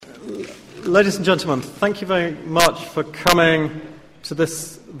Ladies and gentlemen, thank you very much for coming to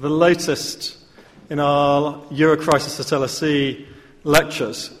the latest in our Eurocrisis at LSE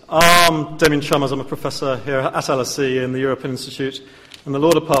lectures. I'm Damien Chalmers. I'm a professor here at LSE in the European Institute in the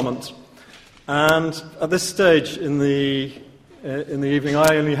Law Department. And at this stage in the evening,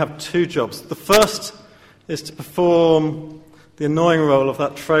 I only have two jobs. The first is to perform the annoying role of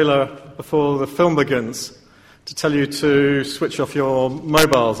that trailer before the film begins, to tell you to switch off your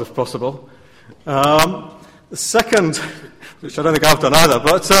mobiles if possible. The second, which I don't think I've done either,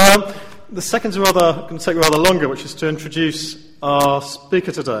 but the second's going to take rather longer, which is to introduce our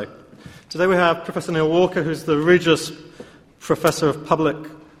speaker today. Today we have Professor Neil Walker, who's the Regius Professor of Public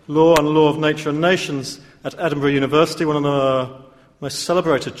Law and Law of Nature and Nations at Edinburgh University, one of the most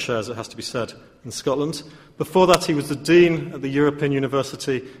celebrated chairs, it has to be said, in Scotland. Before that, he was the Dean at the European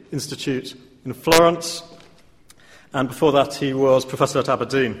University Institute in Florence, and before that, he was Professor at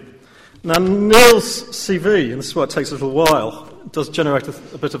Aberdeen. Now, Neil's CV, and this is why it takes a little while, does generate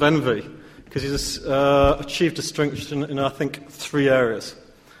a bit of envy, because he's achieved distinction in, I think, three areas.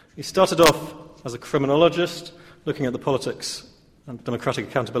 He started off as a criminologist, looking at the politics and democratic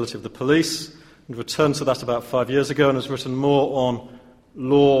accountability of the police, and returned to that about 5 years ago, and has written more on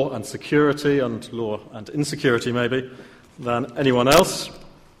law and security, and law and insecurity maybe, than anyone else.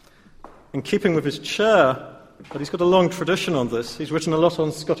 In keeping with his chair, but he's got a long tradition on this. He's written a lot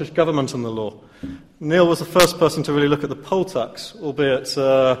on Scottish government and the law. Neil was the first person to really look at the poll tax, albeit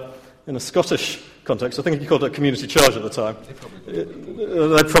in a Scottish context. I think he called it a community charge at the time.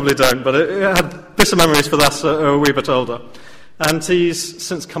 They probably don't, but it had bitter memories for that a wee bit older. And he's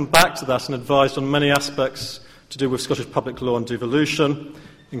since come back to that and advised on many aspects to do with Scottish public law and devolution,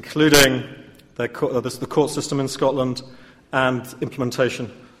 including the court system in Scotland and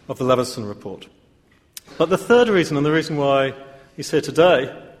implementation of the Leveson report. But the third reason, and the reason why he's here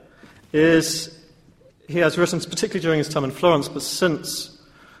today, is he has written, particularly during his time in Florence, but since,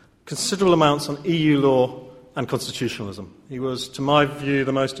 considerable amounts on EU law and constitutionalism. He was, to my view,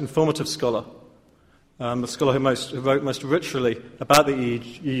 the most informative scholar, the scholar who wrote most richly about the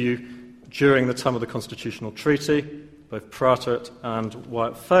EU during the time of the Constitutional Treaty, both prior to it and why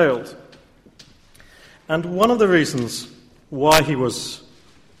it failed. And one of the reasons why he was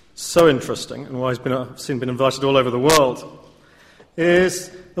so interesting, and why he's been invited all over the world, is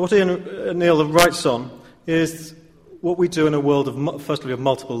that what Neil writes on is what we do in a world of, firstly, of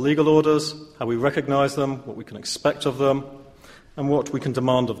multiple legal orders, how we recognise them, what we can expect of them, and what we can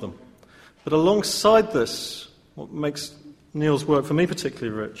demand of them. But alongside this, what makes Neil's work for me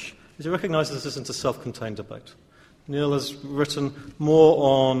particularly rich is he recognises this isn't a self-contained debate. Neil has written more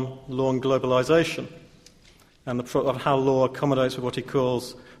on law and globalisation and of how law accommodates with what he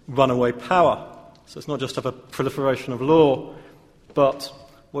calls runaway power. So it's not just a proliferation of law, but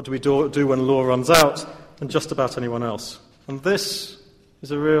what do we do when law runs out, and just about anyone else. And this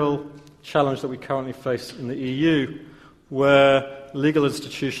is a real challenge that we currently face in the EU, where legal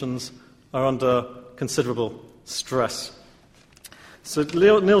institutions are under considerable stress. So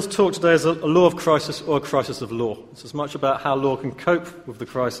Neil's talk today is a law of crisis or a crisis of law. It's as much about how law can cope with the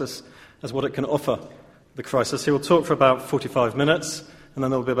crisis as what it can offer the crisis. He will talk for about 45 minutes, and then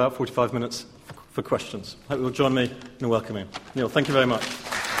there will be about 45 minutes for questions. I hope you'll join me in welcoming Neil. Thank you very much.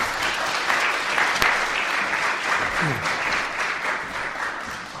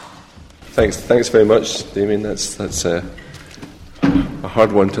 Thanks very much, Damien. That's a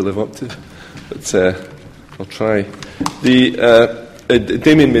hard one to live up to, but I'll try.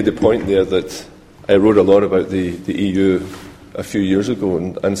 Damien made the point there that I wrote a lot about the EU a few years ago,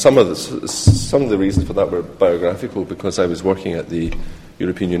 and some of the reasons for that were biographical, because I was working at the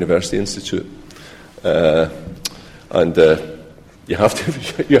European University Institute, and you have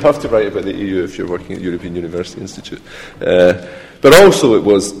to write about the EU if you're working at the European University Institute. But also, it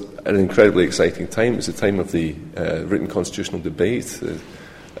was an incredibly exciting time. It was the time of the written constitutional debate,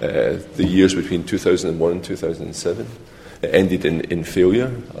 the years between 2001 and 2007. It ended in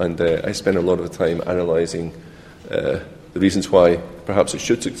failure, and I spent a lot of time analysing the reasons why perhaps it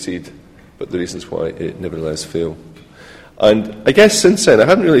should succeed, but the reasons why it nevertheless failed. And I guess since then, I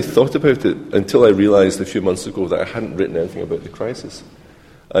hadn't really thought about it until I realised a few months ago that I hadn't written anything about the crisis.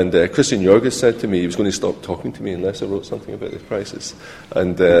 And Christian Jorges said to me he was going to stop talking to me unless I wrote something about the crisis.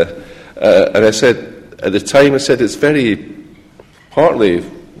 And I said, at the time, I said, it's very, partly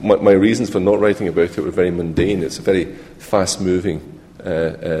my reasons for not writing about it were very mundane. It's a very fast-moving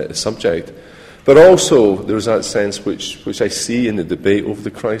subject. But also, there was that sense which I see in the debate over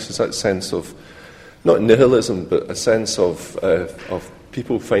the crisis, that sense of, not nihilism, but a sense of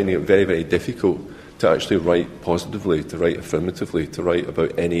people finding it very, very difficult to actually write positively, to write affirmatively, to write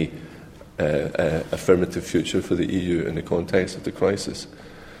about any affirmative future for the EU in the context of the crisis.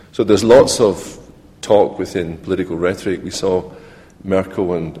 So there's lots of talk within political rhetoric. We saw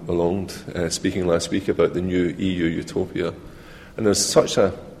Merkel and Hollande speaking last week about the new EU utopia. And there's such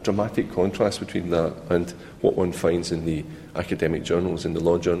a dramatic contrast between that and what one finds in the academic journals, in the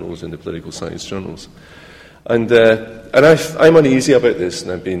law journals, in the political science journals. And I'm uneasy about this,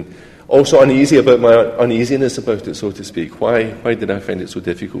 and I've been also uneasy about my uneasiness about it, so to speak. Why did I find it so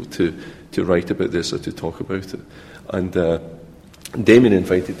difficult to write about this or to talk about it? And Damien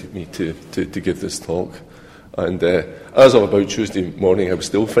invited me to give this talk. And as of about Tuesday morning, I was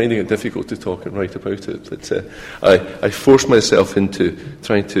still finding it difficult to talk and write about it. But I forced myself into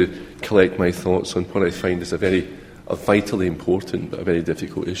trying to collect my thoughts on what I find is a vitally important but a very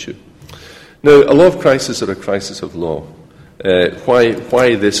difficult issue. Now, a law of crisis or a crisis of law.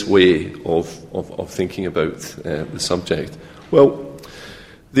 Why this way of thinking about the subject? Well,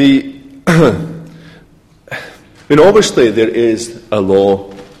 obviously there is a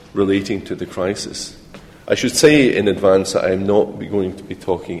law relating to the crisis. I should say in advance that I am not going to be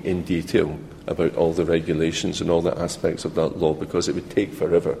talking in detail about all the regulations and all the aspects of that law, because it would take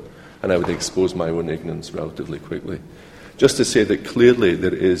forever and I would expose my own ignorance relatively quickly. Just to say that clearly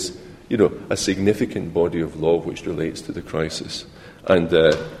there is, a significant body of law which relates to the crisis. And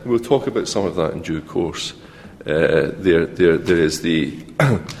we'll talk about some of that in due course. There is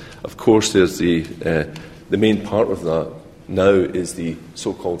of course, there's the main part of that now is the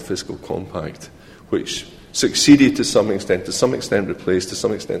so-called fiscal compact, which succeeded to some extent replaced, to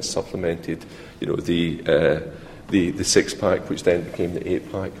some extent supplemented, the six-pack, which then became the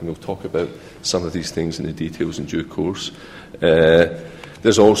eight-pack, and we'll talk about some of these things in the details in due course.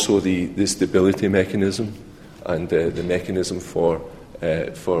 There's also the stability mechanism and the mechanism for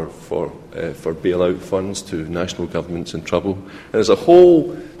bailout funds to national governments in trouble. And there's a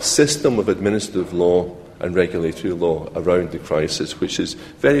whole system of administrative law and regulatory law around the crisis, which is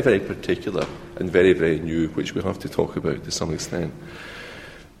very, very particular and very, very new, which we have to talk about to some extent.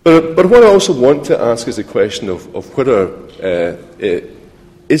 But what I also want to ask is the question of whether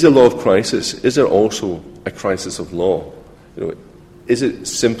is a law of crisis, is there also a crisis of law?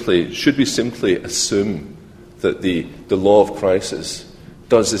 Should we simply assume that the law of crisis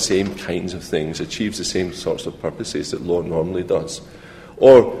does the same kinds of things, achieves the same sorts of purposes that law normally does?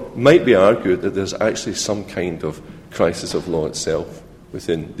 Or might we argue that there's actually some kind of crisis of law itself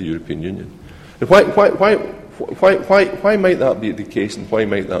within the European Union? And why might that be the case, and why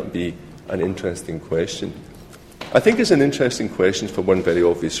might that be an interesting question? I think it's an interesting question for one very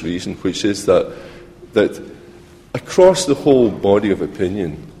obvious reason, which is that across the whole body of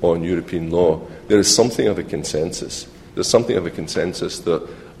opinion on European law, there is something of a consensus. There's something of a consensus that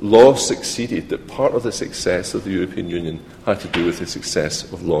law succeeded, that part of the success of the European Union had to do with the success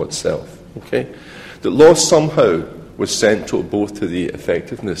of law itself. Okay? That law somehow was central both to the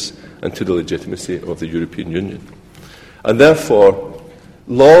effectiveness and to the legitimacy of the European Union. And therefore,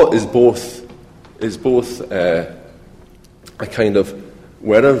 law is both a kind of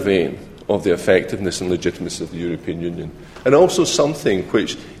weather vane of the effectiveness and legitimacy of the European Union, and also something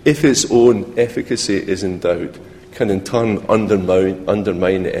which, if its own efficacy is in doubt, can in turn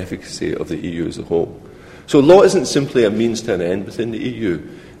undermine the efficacy of the EU as a whole. So law isn't simply a means to an end within the EU.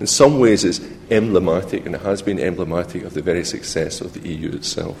 In some ways it's emblematic, and it has been emblematic of the very success of the EU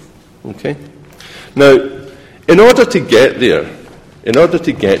itself. Okay? Now, in order to get there, in order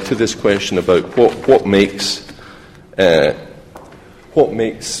to get to this question about what makes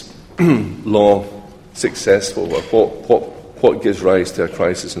law successful, or what gives rise to a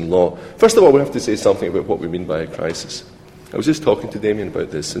crisis in law, first of all, we have to say something about what we mean by a crisis. I was just talking to Damien about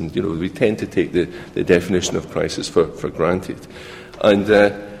this, and we tend to take the definition of crisis for granted. And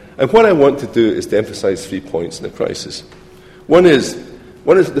what I want to do is to emphasise 3 points in a crisis. One is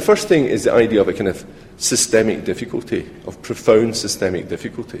the first thing is the idea of a kind of systemic difficulty, of profound systemic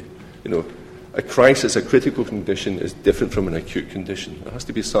difficulty. A crisis, a critical condition, is different from an acute condition. There has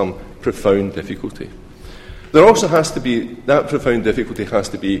to be some profound difficulty. There also has to be, that profound difficulty has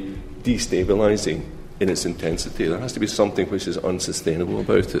to be destabilising in its intensity. There has to be something which is unsustainable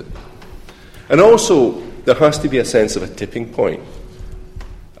about it. And also, there has to be a sense of a tipping point,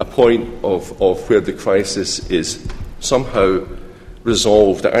 a point of where the crisis is somehow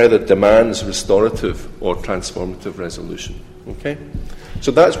resolved, that either demands restorative or transformative resolution. Okay?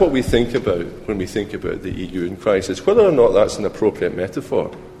 So that's what we think about when we think about the EU in crisis. Whether or not that's an appropriate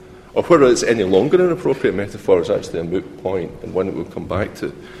metaphor, or whether it's any longer an appropriate metaphor, is actually a moot point, and one that we'll come back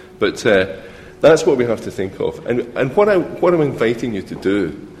to. But that's what we have to think of. And what I'm inviting you to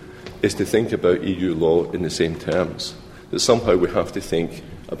do is to think about EU law in the same terms. That somehow we have to think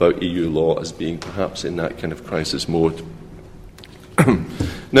about EU law as being perhaps in that kind of crisis mode.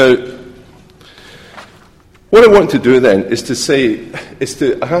 Now, what I want to do then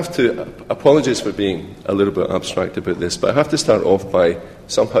I have to apologise for being a little bit abstract about this, but I have to start off by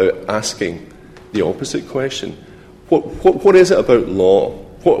somehow asking the opposite question. What is it about law?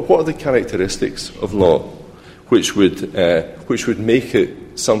 What are the characteristics of law which would make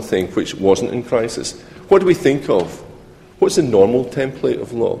it something which wasn't in crisis? What do we think of? What's the normal template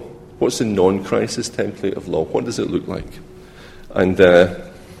of law? What's the non-crisis template of law? What does it look like? And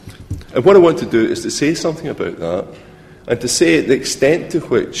what I want to do is to say something about that, and to say the extent to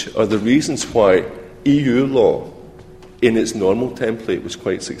which, or the reasons why, EU law in its normal template was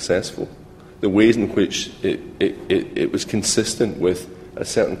quite successful, the ways in which it was consistent with a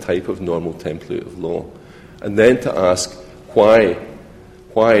certain type of normal template of law, and then to ask why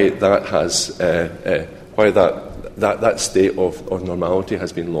that state of normality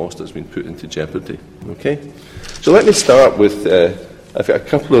has been lost, has been put into jeopardy. Okay, so let me start with. I've got a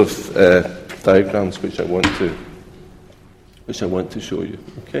couple of diagrams which I want to show you.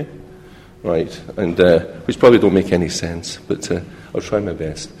 Okay, right, and which probably don't make any sense, but I'll try my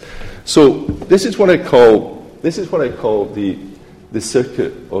best. So this is what I call the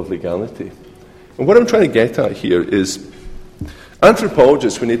circuit of legality, and what I'm trying to get at here is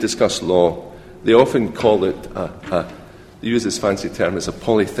anthropologists, when they discuss law, they often call it they use this fancy term as a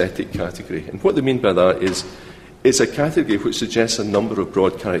polythetic category, and what they mean by that is it's a category which suggests a number of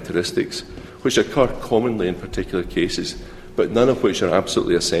broad characteristics which occur commonly in particular cases, but none of which are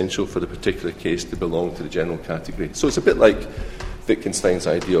absolutely essential for the particular case to belong to the general category. So it's a bit like Wittgenstein's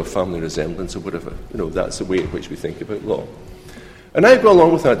idea of family resemblance or whatever. That's the way in which we think about law. And I go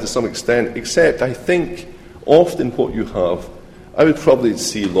along with that to some extent, except I think often what you have, I would probably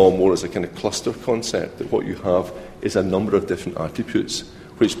see law more as a kind of cluster concept, that what you have is a number of different attributes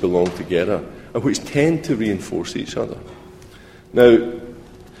which belong together and which tend to reinforce each other. Now,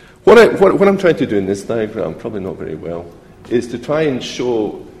 what I'm trying to do in this diagram, probably not very well, is to try and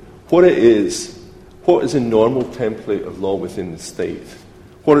show what is a normal template of law within the state.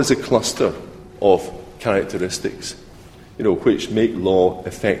 What is a cluster of characteristics, which make law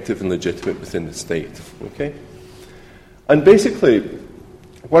effective and legitimate within the state. Okay? And basically,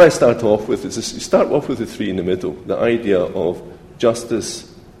 what I start off with is you start off with the three in the middle, the idea of justice,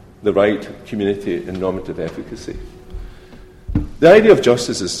 the right, community, and normative efficacy. The idea of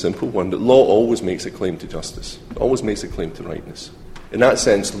justice is a simple one, that law always makes a claim to justice, always makes a claim to rightness. In that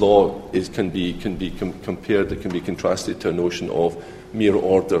sense, law can be compared, it can be contrasted to a notion of mere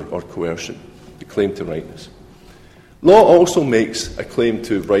order or coercion, the claim to rightness. Law also makes a claim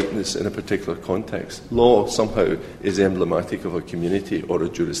to rightness in a particular context. Law somehow is emblematic of a community or a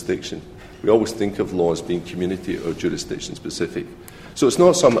jurisdiction. We always think of law as being community or jurisdiction specific. So it's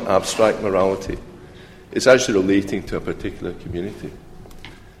not some abstract morality. It's actually relating to a particular community.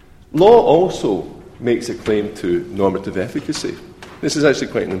 Law also makes a claim to normative efficacy. This is actually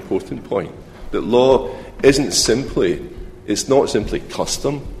quite an important point, that law it's not simply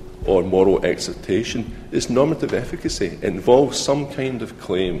custom or moral exhortation, it's normative efficacy. It involves some kind of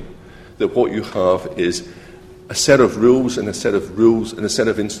claim that what you have is a set of rules and a set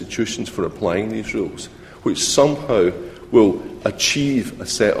of institutions for applying these rules, which somehow will achieve a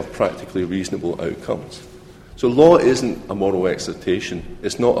set of practically reasonable outcomes. So law isn't a moral exhortation,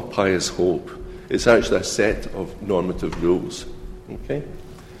 it's not a pious hope, it's actually a set of normative rules. Okay?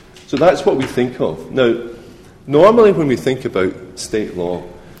 So that's what we think of. Now, normally when we think about state law,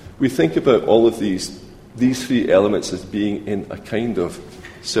 we think about all of these three elements as being in a kind of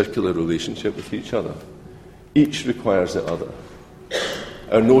circular relationship with each other. Each requires the other.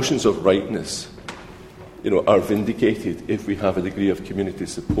 Our notions of rightness, are vindicated if we have a degree of community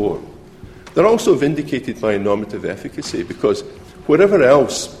support. They're also vindicated by normative efficacy, because whatever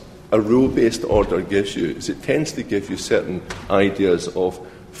else a rule-based order gives you is it tends to give you certain ideas of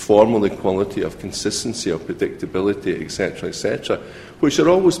formal equality, of consistency, of predictability, etc., which are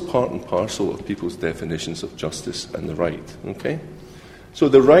always part and parcel of people's definitions of justice and the right. Okay? So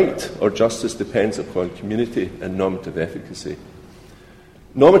the right or justice depends upon community and normative efficacy.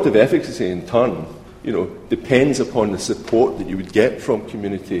 Normative efficacy, in turn, depends upon the support that you would get from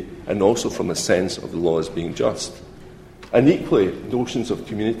community and also from a sense of the law as being just. And equally, notions of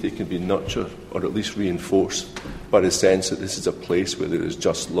community can be nurtured or at least reinforced by the sense that this is a place where there is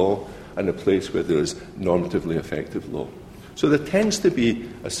just law and a place where there is normatively effective law. So there tends to be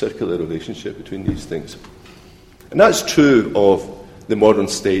a circular relationship between these things. And that's true of the modern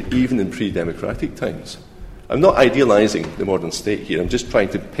state, even in pre-democratic times. I'm not idealising the modern state here, I'm just trying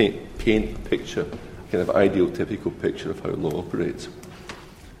to paint a picture, a kind of ideal, typical picture of how law operates.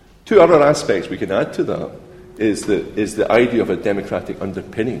 Two other aspects we can add to that is the idea of a democratic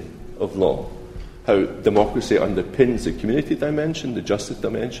underpinning of law, how democracy underpins the community dimension, the justice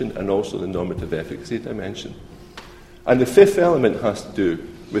dimension, and also the normative efficacy dimension. And the fifth element has to do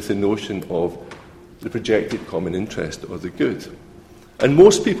with the notion of the projected common interest, or the good. And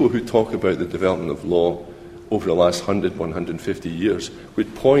most people who talk about the development of law over the last 100, 150 years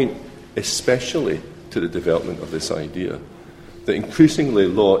would point especially to the development of this idea that increasingly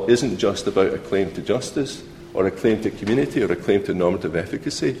law isn't just about a claim to justice, or a claim to community, or a claim to normative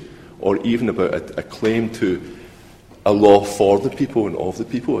efficacy, or even about a claim to a law for the people and of the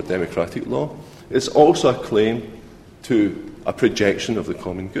people, a democratic law. It's also a claim to a projection of the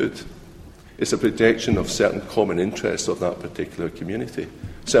common good. It's a projection of certain common interests of that particular community,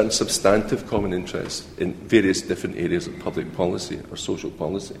 certain substantive common interests in various different areas of public policy or social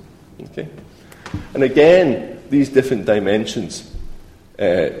policy. Okay? And again, these different dimensions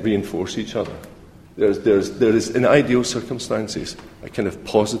reinforce each other. There is, in ideal circumstances, a kind of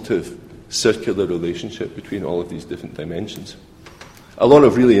positive circular relationship between all of these different dimensions. A lot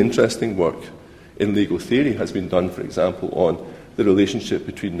of really interesting work in legal theory has been done, for example, on the relationship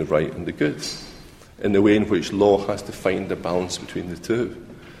between the right and the good, and the way in which law has to find a balance between the two.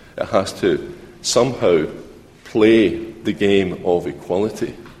 It has to somehow play the game of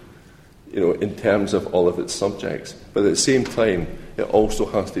equality, in terms of all of its subjects. But at the same time, it also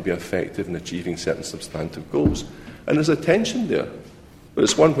has to be effective in achieving certain substantive goals. And there's a tension there, but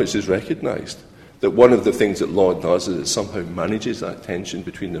it's one which is recognised, that one of the things that law does is it somehow manages that tension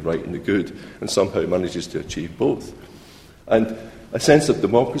between the right and the good, and somehow manages to achieve both. And a sense of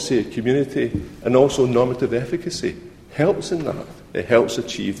democracy, community, and also normative efficacy helps in that. It helps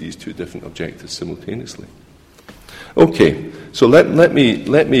achieve these two different objectives simultaneously. Okay, so let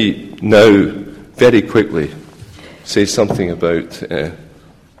me now very quickly say something about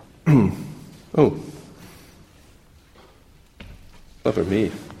clever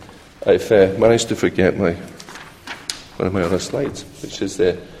me. I've managed to forget one of my other slides, which is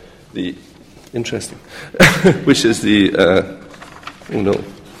the interesting, which is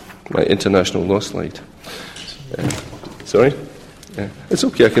my international law slide. Sorry? It's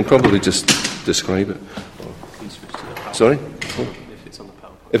okay, I can probably just describe it. Sorry?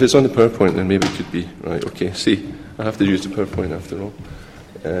 If it's on the PowerPoint, then maybe it could be. Right, okay, see, I have to use the PowerPoint after all.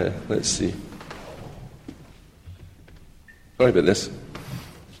 Let's see. Sorry about this.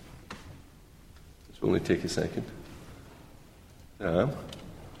 This will only take a second. Right,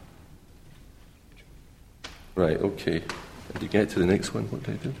 okay. And to get to the next one, what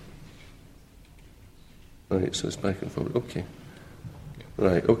do I do? Right, so it's back and forward. Okay.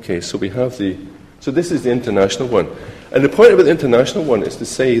 Right, okay, so we have so this is the international one. And the point about the international one is to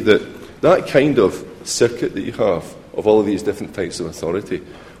say that kind of circuit that you have of all of these different types of authority,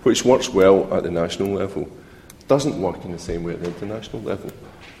 which works well at the national level, doesn't work in the same way at the international level.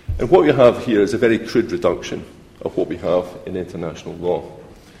 And what you have here is a very crude reduction of what we have in international law,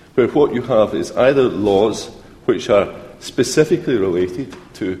 where what you have is either laws which are specifically related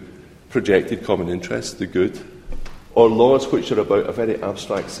to projected common interests, the good, or laws which are about a very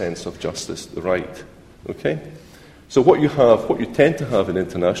abstract sense of justice, the right. Okay? So what you tend to have in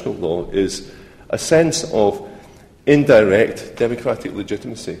international law is a sense of indirect democratic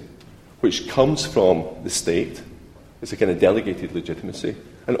legitimacy, which comes from the state. It's a kind of delegated legitimacy,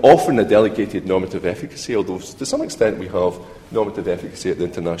 and often a delegated normative efficacy, although to some extent we have normative efficacy at the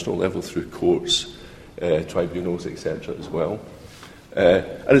international level through courts, tribunals, etc. as well.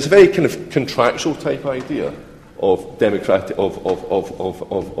 And it's a very kind of contractual type idea of democratic, of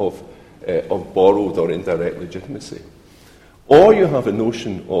borrowed or indirect legitimacy. Or you have a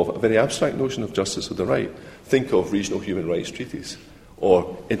very abstract notion of justice of the right. Think of regional human rights treaties,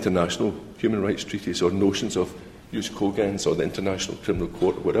 or international human rights treaties, or notions of jus cogens, or the International Criminal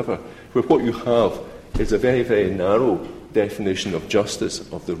Court, or whatever, where what you have is a very, very narrow definition of justice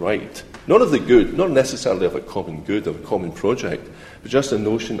of the right. Not of the good, not necessarily of a common good, of a common project, but just a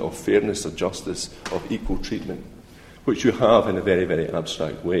notion of fairness, of justice, of equal treatment, which you have in a very, very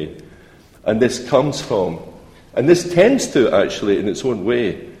abstract way. And this tends to actually, in its own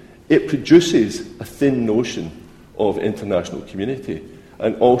way, it produces a thin notion of international community,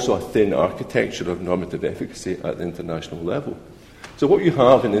 and also a thin architecture of normative efficacy at the international level. So what you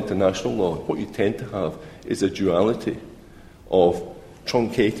have in international law, what you tend to have, is a duality of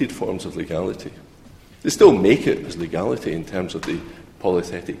truncated forms of legality. They still make it as legality in terms of the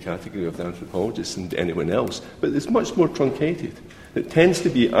polythetic category of the anthropologists and anyone else, but it's much more truncated. It tends to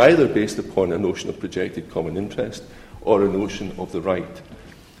be either based upon a notion of projected common interest or a notion of the right.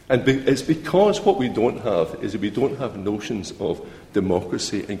 And it's because what we don't have is we don't have notions of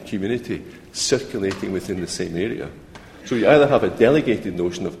democracy and community circulating within the same area. So you either have a delegated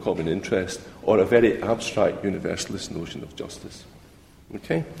notion of common interest or a very abstract universalist notion of justice.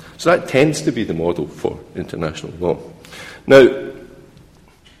 Okay? So that tends to be the model for international law. Now,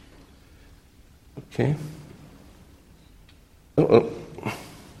 okay.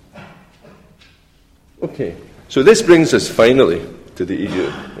 Okay, so this brings us finally to the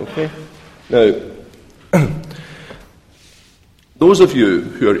EU. Okay? Now, those of you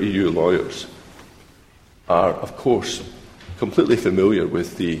who are EU lawyers are, of course, completely familiar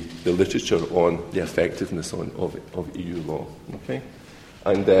with the literature on the effectiveness of EU law. Okay?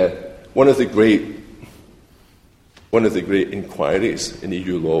 And one of the great inquiries in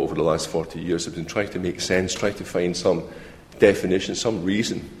EU law over the last 40 years has been trying to make sense, trying to find some definition, some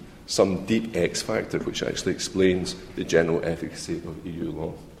reason, some deep X factor which actually explains the general efficacy of EU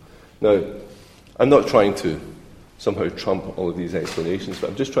law. Now, I'm not trying to somehow trump all of these explanations, but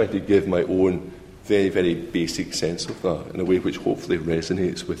I'm just trying to give my own very, very basic sense of that in a way which hopefully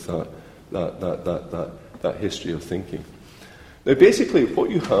resonates with that history of thinking. Now, basically,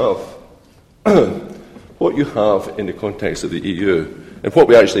 what you have in the context of the EU, and what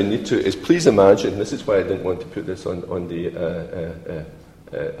we actually need to is, please imagine. This is why I didn't want to put this on the.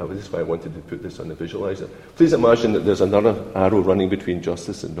 This is why I wanted to put this on the visualizer. Please imagine that there's another arrow running between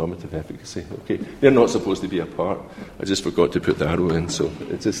justice and normative efficacy. Okay, they're not supposed to be apart. I just forgot to put the arrow in, so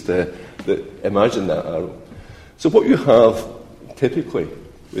it's just imagine that arrow. So what you have typically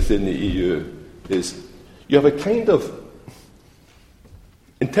within the EU is you have a kind of,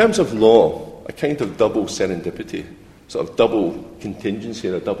 in terms of law, a kind of double serendipity, sort of double contingency,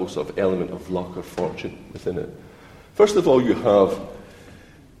 and a double sort of element of luck or fortune within it. First of all, you have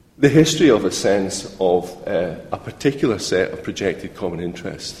the history of a sense of a particular set of projected common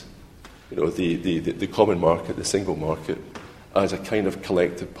interests. You know, the common market, the single market, as a kind of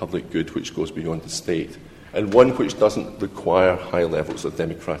collective public good which goes beyond the state, and one which doesn't require high levels of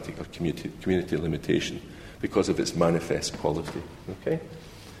democratic or community limitation because of its manifest quality. Okay?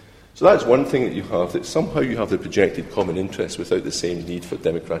 So that's one thing that you have, that somehow you have the projected common interest without the same need for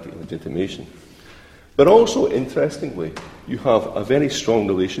democratic legitimation. But also, interestingly, you have a very strong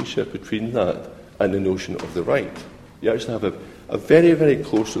relationship between that and the notion of the right. You actually have a very, very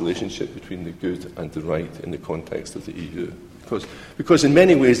close relationship between the good and the right in the context of the EU. Because in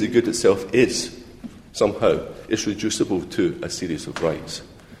many ways the good itself is, somehow, it's reducible to a series of rights.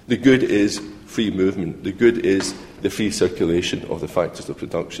 The good is free movement. The good is the free circulation of the factors of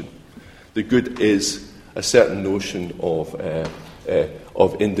production. The good is a certain notion of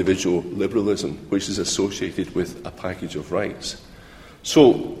individual liberalism, which is associated with a package of rights. So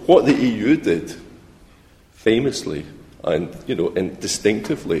what the EU did, famously and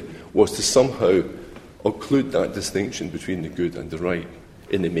distinctively, was to somehow occlude that distinction between the good and the right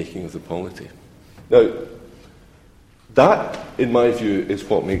in the making of the polity. Now, that, in my view, is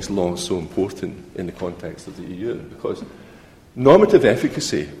what makes law so important in the context of the EU, because normative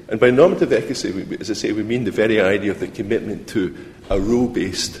efficacy, and by normative efficacy, as I say, we mean the very idea of the commitment to a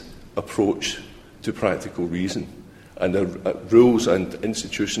rule-based approach to practical reason, and rules and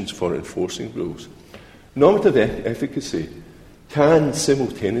institutions for enforcing rules. Normative efficacy can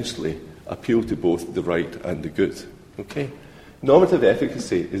simultaneously appeal to both the right and the good. Okay? Normative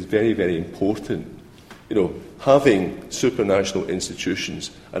efficacy is very, very important. You know, having supranational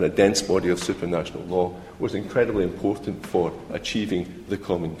institutions and a dense body of supranational law was incredibly important for achieving the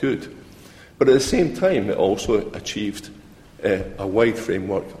common good. But at the same time, it also achieved a wide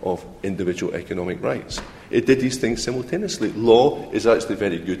framework of individual economic rights. It did these things simultaneously. Law is actually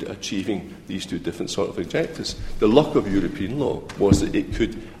very good at achieving these two different sort of objectives. The luck of European law was that it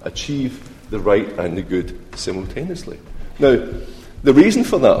could achieve the right and the good simultaneously. Now, the reason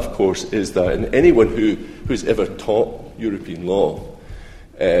for that, of course, is that anyone who's ever taught European law,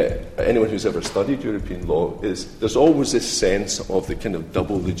 anyone who's ever studied European law, there's always this sense of the kind of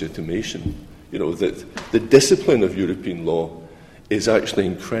double legitimation. You know, that the discipline of European law is actually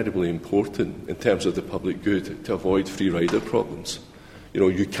incredibly important in terms of the public good to avoid free rider problems. You know,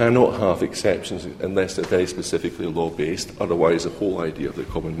 you cannot have exceptions unless they're very specifically law-based, otherwise the whole idea of the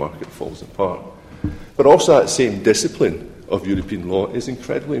common market falls apart. But also that same discipline of European law is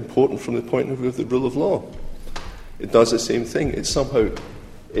incredibly important from the point of view of the rule of law. It does the same thing. It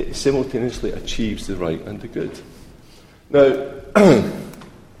simultaneously achieves the right and the good. Now,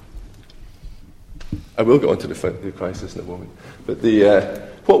 I will get on to the crisis in a moment. But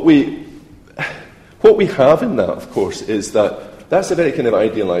what we have in that, of course, is that's a very kind of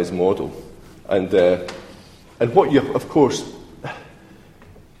idealised model. And what you, of course,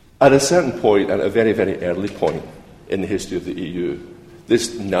 At a certain point, at a very, very early point in the history of the EU,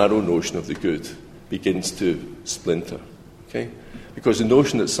 this narrow notion of the good begins to splinter. Okay? Because the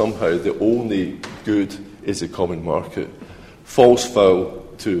notion that somehow the only good is the common market falls foul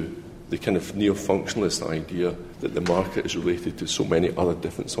to the kind of neo-functionalist idea that the market is related to so many other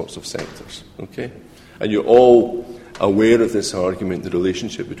different sorts of sectors. Okay? And you're all aware of this argument, the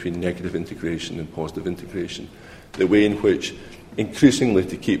relationship between negative integration and positive integration, the way in which increasingly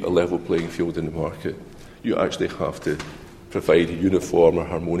to keep a level playing field in the market, you actually have to provide uniform or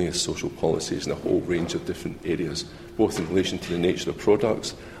harmonious social policies in a whole range of different areas, both in relation to the nature of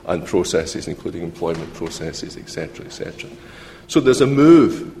products and processes, including employment processes, etc., etc. So there's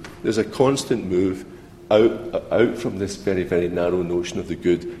a constant move out from this very, very narrow notion of the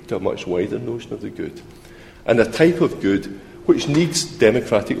good to a much wider notion of the good. And a type of good which needs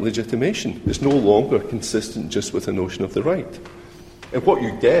democratic legitimation. It's no longer consistent just with the notion of the right. And what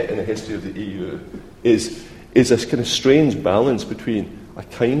you get in the history of the EU is a kind of strange balance between a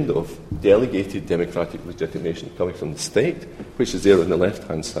kind of delegated democratic legitimation coming from the state, which is there on the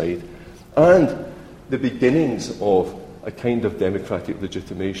left-hand side, and the beginnings of a kind of democratic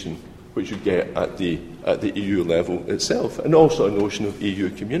legitimation which you get at the EU level itself, and also a notion of EU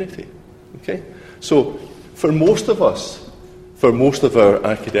community. Okay? So for most of us, for most of our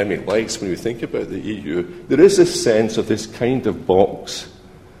academic lives, when we think about the EU, there is this sense of this kind of box,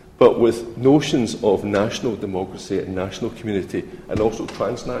 but with notions of national democracy and national community, and also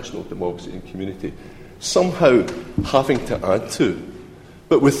transnational democracy and community, somehow having to add to,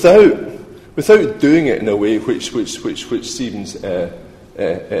 but without doing it in a way which seems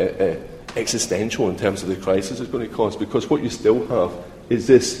existential in terms of the crisis it's going to cause, because what you still have is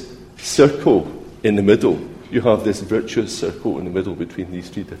this circle in the middle. You have this virtuous circle in the middle between these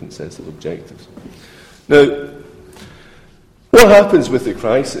three different sets of objectives. Now, what happens with the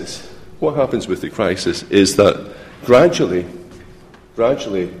crisis? What happens with the crisis is that gradually,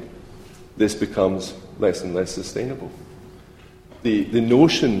 this becomes less and less sustainable. The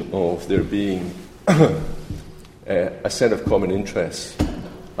notion of there being a set of common interests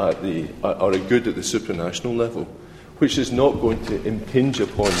or a good at the supranational level, which is not going to impinge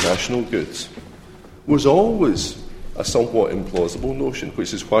upon national goods, was always a somewhat implausible notion,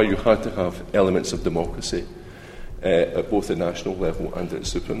 which is why you had to have elements of democracy at both the national level and at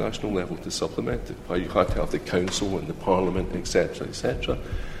the supranational level to supplement it, why you had to have the council and the parliament, etc., etc.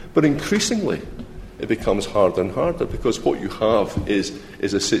 But increasingly, it becomes harder and harder, because what you have is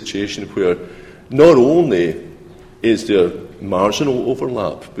a situation where not only is there marginal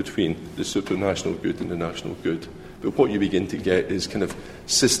overlap between the supranational good and the national good, but what you begin to get is kind of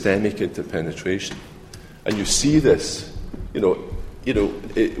systemic interpenetration. And you see this, we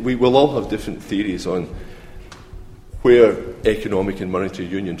will all have different theories on where economic and monetary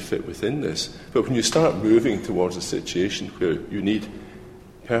union fit within this. But when you start moving towards a situation where you need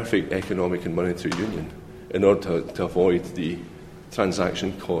perfect economic and monetary union in order to avoid the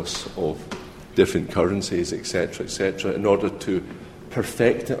transaction costs of different currencies, etc., in order to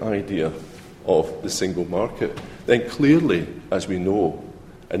perfect the idea of the single market, then clearly, as we know,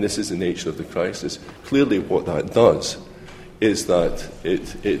 and this is the nature of the crisis, clearly what that does is that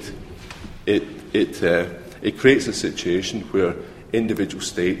it creates a situation where individual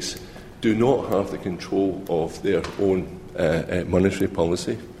states do not have the control of their own monetary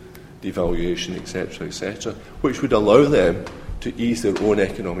policy, devaluation, etc., which would allow them to ease their own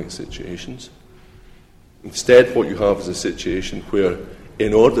economic situations. Instead, what you have is a situation where,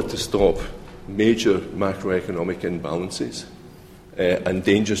 in order to stop major macroeconomic imbalances and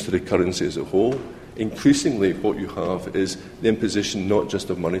dangers to the currency as a whole, increasingly what you have is the imposition not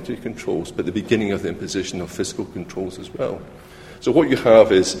just of monetary controls, but the beginning of the imposition of fiscal controls as well. So what you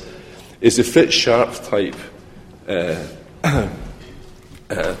have is the Fitch-Sharp type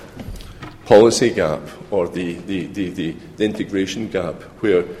policy gap, or the integration gap,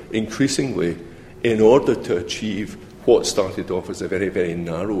 where increasingly, in order to achieve what started off as a very, very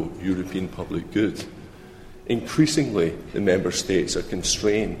narrow European public good, increasingly the member states are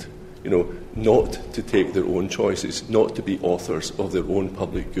constrained, not to take their own choices, not to be authors of their own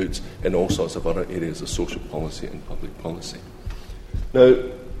public goods in all sorts of other areas of social policy and public policy. Now,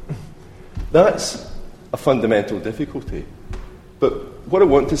 that's a fundamental difficulty. But what I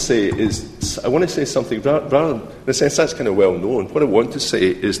want to say is, I want to say something rather, in a sense that's kind of well known. What I want to say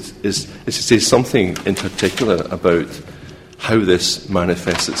is to say something in particular about how this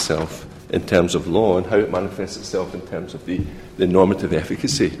manifests itself in terms of law, and how it manifests itself in terms of the normative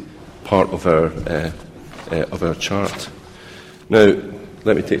efficacy part of our chart. Now,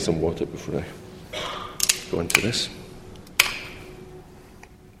 let me take some water before I go into this.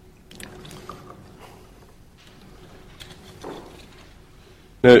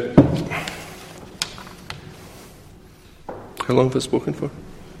 Now, how long have I spoken for?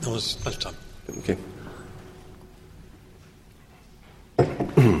 That was lunchtime. Okay.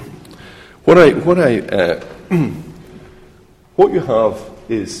 What you have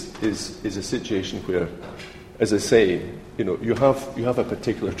is a situation where, as I say, you have a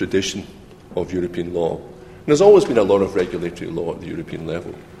particular tradition of European law. And there's always been a lot of regulatory law at the European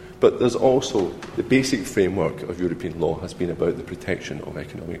level, but there's also the basic framework of European law has been about the protection of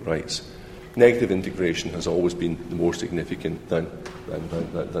economic rights. Negative integration has always been more significant than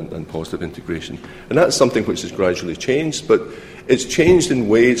positive integration. And that's something which has gradually changed, but it's changed in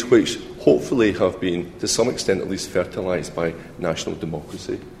ways which hopefully have been, to some extent at least, fertilised by national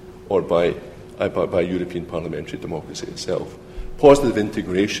democracy or by European parliamentary democracy itself. Positive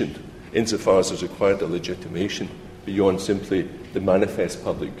integration, insofar as there's required a legitimation beyond simply the manifest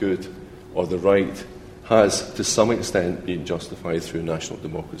public good or the right, has to some extent been justified through national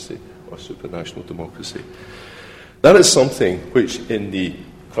democracy or supranational democracy. That is something which, in the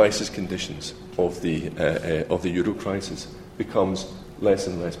crisis conditions of the euro crisis, becomes less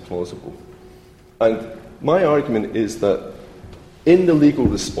and less plausible. And my argument is that in the legal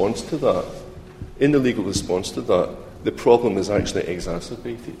response to that, the problem is actually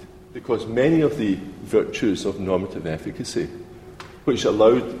exacerbated, because many of the virtues of normative efficacy, which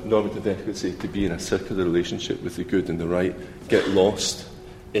allowed normative efficacy to be in a circular relationship with the good and the right, get lost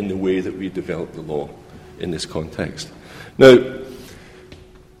in the way that we develop the law in this context. Now,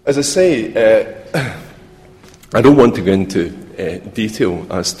 as I say, I don't want to go into detail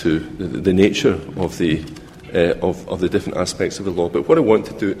as to the nature of the different aspects of the law, but what I want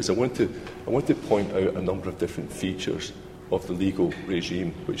to do is I want to point out a number of different features of the legal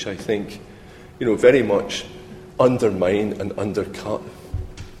regime, which I think, very much undermine and undercut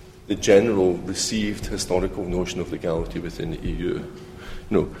the general received historical notion of legality within the EU.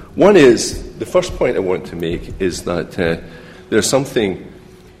 One is, the first point I want to make is that there's something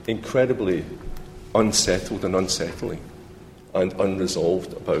incredibly unsettled and unsettling and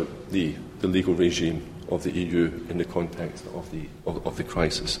unresolved about the legal regime of the EU in the context of the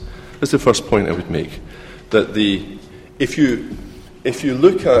crisis. That's the first point I would make. That if you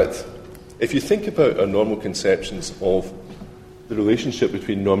think about our normal conceptions of the relationship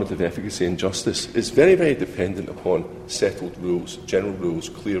between normative efficacy and justice, it's very, very dependent upon settled rules, general rules,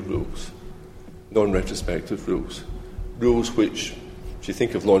 clear rules, non-retrospective rules, rules which, if you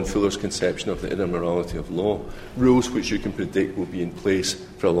think of Lon Fuller's conception of the inner morality of law, rules which you can predict will be in place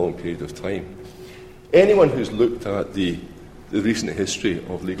for a long period of time. Anyone who's looked at the recent history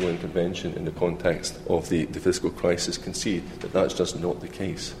of legal intervention in the context of the fiscal crisis can see that that's just not the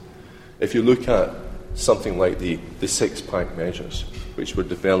case. If you look at something like the six-pack measures, which were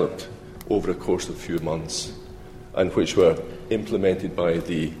developed over a course of a few months, and which were implemented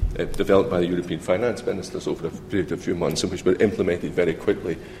developed by the European finance ministers over a period of a few months, and which were implemented very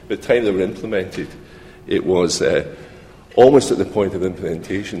quickly. By the time they were implemented, it was almost at the point of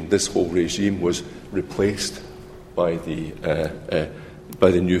implementation, this whole regime was replaced by the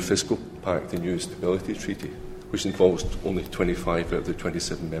new fiscal pact, the new stability treaty, which involves only 25 out of the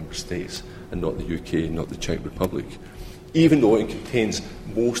 27 member states, and not the UK, not the Czech Republic, even though it contains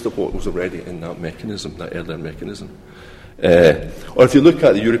most of what was already in that mechanism, that earlier mechanism. Or if you look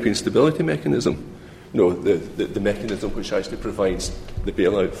at the European Stability Mechanism, the mechanism which actually provides the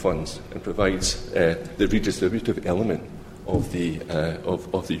bailout funds and provides the redistributive element of the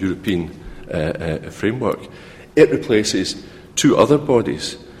European framework, it replaces two other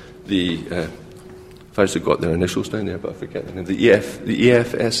bodies. I've actually got their initials down there, but I forget the name. The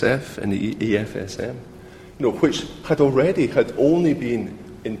EFSF and the EFSM, which had only been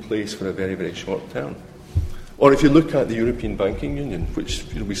in place for a very, very short term. Or if you look at the European Banking Union, which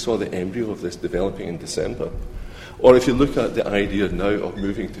we saw the embryo of this developing in December, or if you look at the idea now of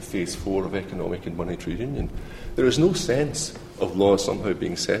moving to phase 4 of economic and monetary union, there is no sense of law somehow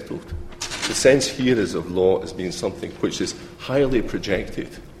being settled. The sense here is of law as being something which is highly projected.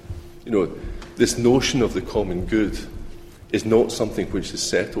 This notion of the common good is not something which is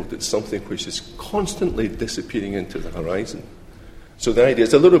settled, it's something which is constantly disappearing into the horizon. So the idea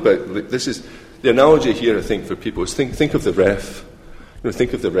is a little bit, this is, the analogy here I think for people is think of the REF,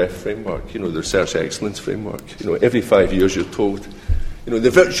 think of the REF framework, the Research Excellence framework. Every 5 years you're told, the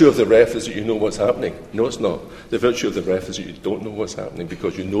virtue of the REF is that you know what's happening. No, it's not. The virtue of the REF is that you don't know what's happening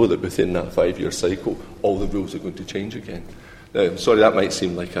because you know that within that 5-year cycle all the rules are going to change again. Now, I'm sorry, that might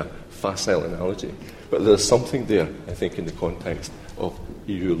seem like a facile analogy, but there's something there, I think, in the context of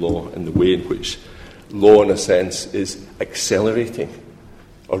EU law and the way in which law, in a sense, is accelerating,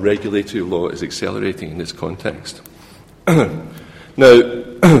 or regulatory law is accelerating in this context. Now,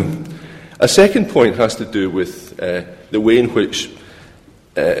 A second point has to do with the way in which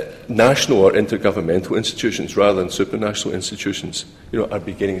national or intergovernmental institutions, rather than supranational institutions, are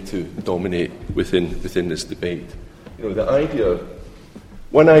beginning to dominate within this debate.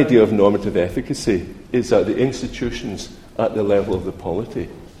 One idea of normative efficacy is that the institutions at the level of the polity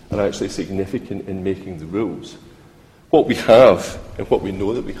are actually significant in making the rules. What we have, and what we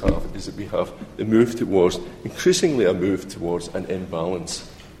know that we have, is that we have increasingly a move towards an imbalance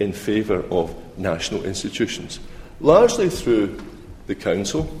in favour of national institutions, largely through the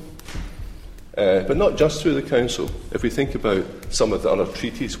Council, but not just through the Council. If we think about some of the other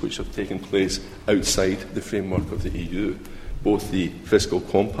treaties which have taken place outside the framework of the EU, both the Fiscal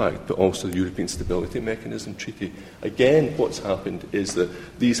Compact but also the European Stability Mechanism Treaty, again what's happened is that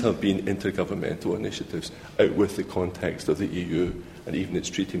these have been intergovernmental initiatives out with the context of the EU and even its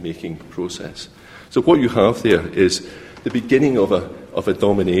treaty-making process. So what you have there is the beginning of a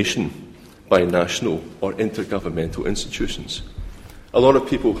domination by national or intergovernmental institutions. A lot of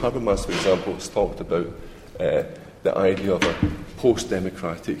people, Habermas, for example, has talked about the idea of a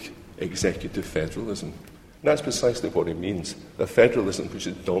post-democratic executive federalism. And that's precisely what it means, a federalism which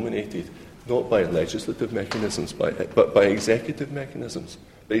is dominated not by legislative mechanisms, but by executive mechanisms.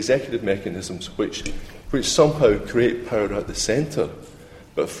 By executive mechanisms which somehow create power at the centre,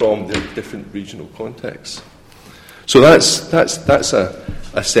 but from their different regional contexts. So that's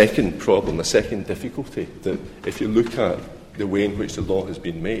a second problem, a second difficulty, that if you look at the way in which the law has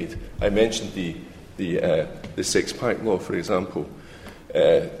been made. I mentioned the six-pack law, for example.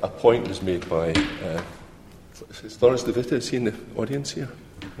 A point was made by is Lawrence DeVita, is he in the audience here?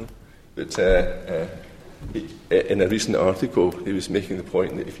 No? But in a recent article, he was making the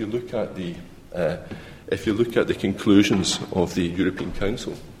point that if you look at the conclusions of the European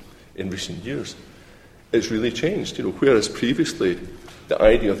Council in recent years, it's really changed. Whereas previously the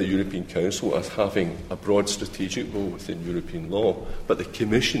idea of the European Council as having a broad strategic role within European law, but the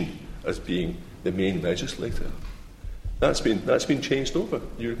Commission as being the main legislator, that's been changed over.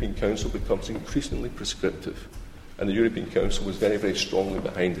 The European Council becomes increasingly prescriptive, and the European Council was very, very strongly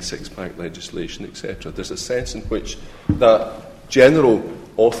behind the six-pack legislation, etc. There's a sense in which that general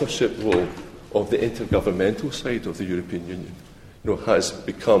authorship role of the intergovernmental side of the European Union has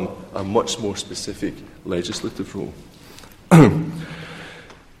become a much more specific legislative role.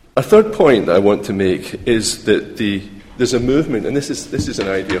 A third point I want to make is that there's a movement, and this is an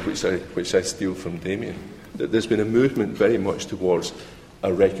idea which I steal from Damien, that there's been a movement very much towards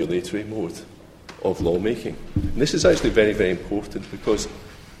a regulatory mode of lawmaking. And this is actually very, very important, because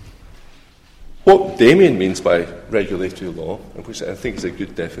what Damien means by regulatory law, and which I think is a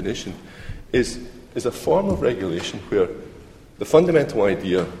good definition, is a form of regulation where the fundamental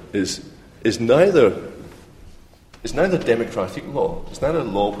idea is neither democratic law, it's neither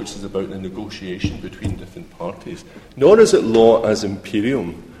law which is about the negotiation between different parties, nor is it law as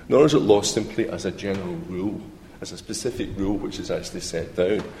imperium, nor is it law simply as a general rule, as a specific rule which is actually set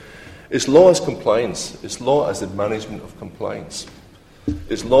down. It's law as compliance, it's law as the management of compliance.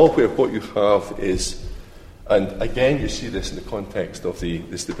 It's law where what you have is, and again you see this in the context of the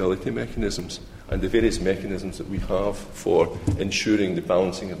stability mechanisms and the various mechanisms that we have for ensuring the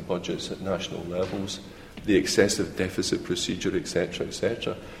balancing of budgets at national levels, the excessive deficit procedure, etc.,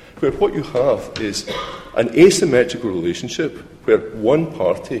 etc., where what you have is an asymmetrical relationship where one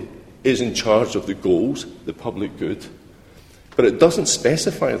party is in charge of the goals, the public good, but it doesn't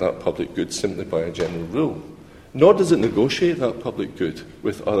specify that public good simply by a general rule, nor does it negotiate that public good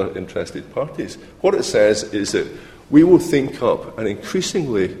with other interested parties. What it says is that we will think up an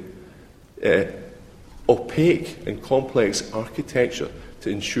increasingly opaque and complex architecture to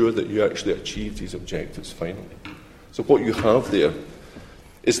ensure that you actually achieve these objectives finally. So what you have there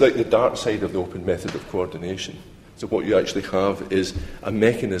is like the dark side of the open method of coordination. So what you actually have is a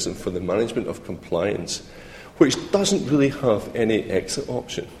mechanism for the management of compliance which doesn't really have any exit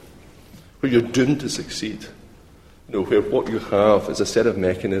option, where you're doomed to succeed. Where what you have is a set of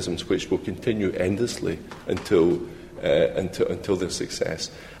mechanisms which will continue endlessly until their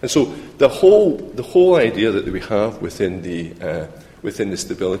success. And so the whole idea that we have within the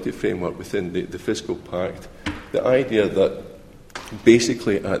stability framework, within the fiscal pact, the idea that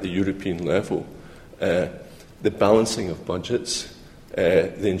basically at the European level, the balancing of budgets,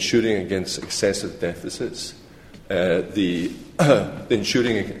 the ensuring against excessive deficits, the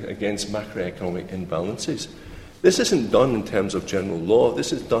ensuring against macroeconomic imbalances, this isn't done in terms of general law.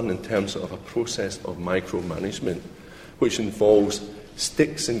 This is done in terms of a process of micromanagement, which involves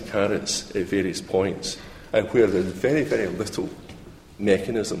sticks and carrots at various points, and where there's very, very little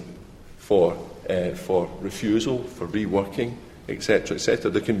mechanism for refusal, for reworking, etc., etc.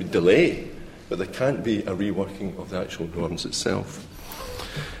 There can be delay, but there can't be a reworking of the actual norms itself.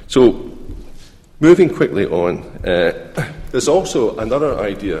 So, moving quickly on, there's also another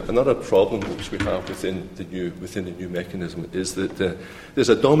idea, another problem which we have within the new mechanism is that there's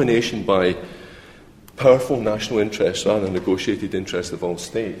a domination by powerful national interests rather than negotiated interests of all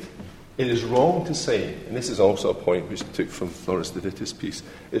states. It is wrong to say, and this is also a point which I took from Floris de Vitte's piece,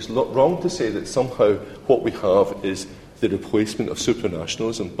 it's wrong to say that somehow what we have is the replacement of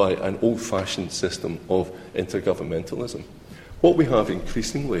supranationalism by an old-fashioned system of intergovernmentalism. What we have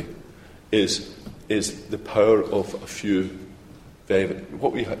increasingly is the power of a few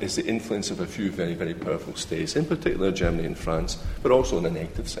is the influence of a few very, very powerful states, in particular Germany and France, but also in a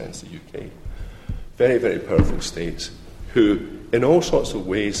negative sense the UK. Very, very powerful states who, in all sorts of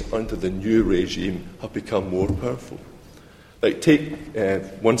ways, under the new regime, have become more powerful. Like, take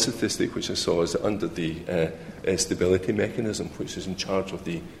one statistic which I saw is that under the stability mechanism, which is in charge of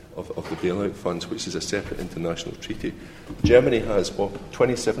the bailout funds, which is a separate international treaty, Germany has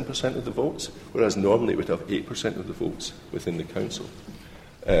 27% of the votes, whereas normally it would have 8% of the votes within the council.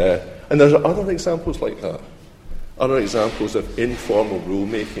 And there are other examples like that. Other examples of informal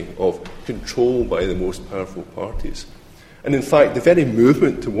rulemaking, of control by the most powerful parties. And in fact, the very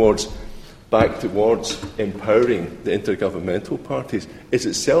movement back towards empowering the intergovernmental parties is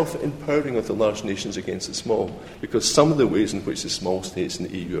itself empowering of the large nations against the small, because some of the ways in which the small states in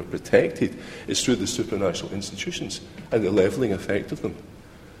the EU are protected is through the supranational institutions and the levelling effect of them,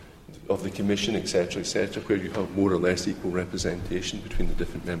 of the Commission, etc., where you have more or less equal representation between the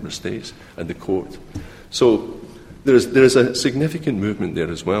different member states and the court. So there is a significant movement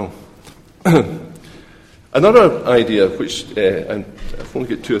there as well. Another idea, which, and I've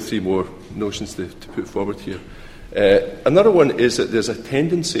only got 2 or 3 more notions to put forward here. Another one is that there's a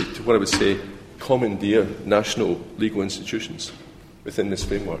tendency to what I would say commandeer national legal institutions within this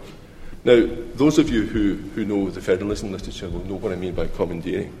framework. Now, those of you who know the federalism literature will know what I mean by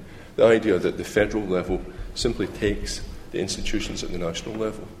commandeering. The idea that the federal level simply takes the institutions at the national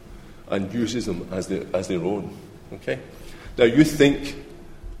level and uses them as their own. Okay? Now, you think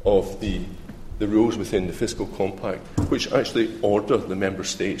of the rules within the fiscal compact, which actually order the member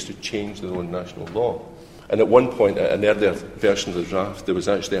states to change their own national law. And at one point, an earlier version of the draft, there was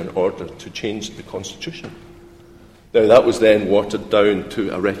actually an order to change the constitution. Now, that was then watered down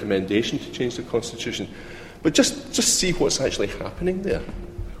to a recommendation to change the constitution. But just see what's actually happening there.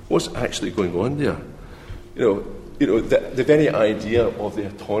 What's actually going on there? The very idea of the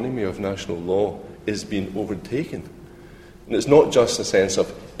autonomy of national law is being overtaken. And it's not just a sense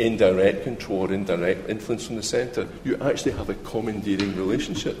of indirect control or indirect influence from the centre. You actually have a commandeering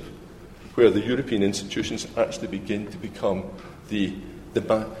relationship where the European institutions actually begin to become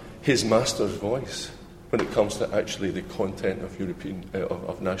his master's voice when it comes to actually the content of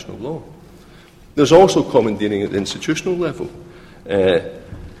of national law. There's also commandeering at the institutional level.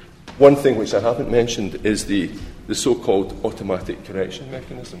 One thing which I haven't mentioned is the so-called automatic correction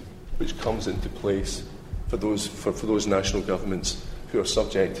mechanism, which comes into place for those national governments who are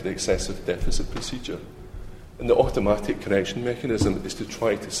subject to the excessive deficit procedure. And the automatic correction mechanism is to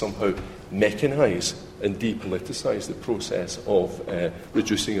try to somehow mechanise and depoliticise the process of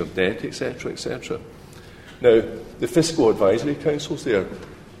reducing of debt, etc., etc. Now, the fiscal advisory councils there,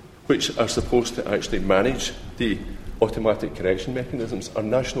 which are supposed to actually manage the automatic correction mechanisms, are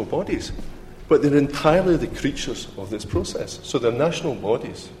national bodies, but they're entirely the creatures of this process. So they're national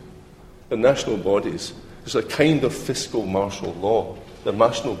bodies. They're national bodies. There's a kind of fiscal martial law. The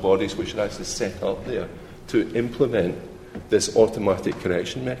national bodies which are actually set up there to implement this automatic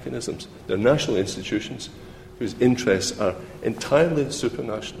correction mechanisms. They're national institutions whose interests are entirely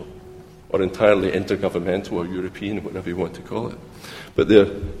supranational or entirely intergovernmental or European, or whatever you want to call it. But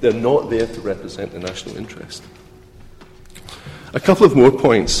they're not there to represent the national interest. A couple of more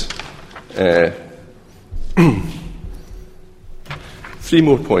points. 3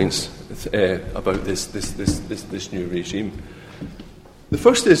 more points about this new regime. The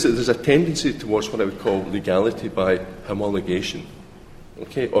first is that there's a tendency towards what I would call legality by homologation,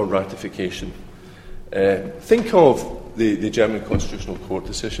 okay, or ratification. Think of the German Constitutional Court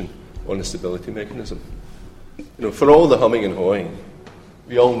decision on the stability mechanism. For all the humming and hawing,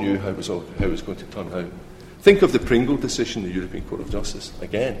 we all knew how it was going to turn out. Think of the Pringle decision in the European Court of Justice.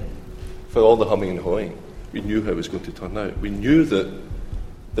 Again, for all the humming and hawing, we knew how it was going to turn out. We knew that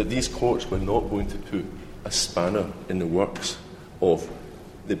these courts were not going to put a spanner in the works of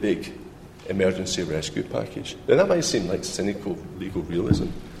the big emergency rescue package. Now, that might seem like cynical legal realism.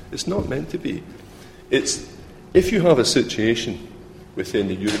 It's not meant to be. It's if you have a situation within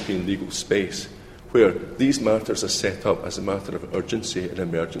the European legal space where these matters are set up as a matter of urgency and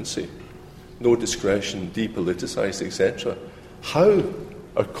emergency, no discretion, depoliticised, etc. How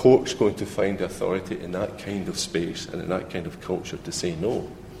are courts going to find authority in that kind of space and in that kind of culture to say no?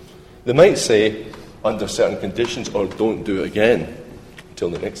 They might say, under certain conditions, or don't do it again until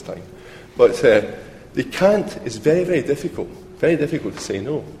the next time. But they can't. It's very, very difficult to say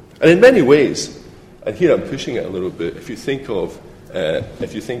no. And in many ways, and here I'm pushing it a little bit, if you think of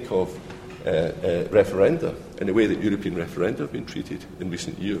referenda, in the way that European referenda have been treated in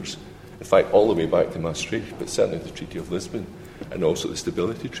recent years, in fact, all the way back to Maastricht, but certainly the Treaty of Lisbon, and also the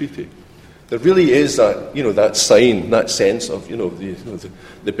Stability Treaty, there really is that, that sign, that sense of,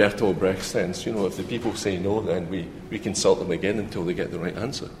 the Bertolt Brecht sense. If the people say no, then we consult them again until they get the right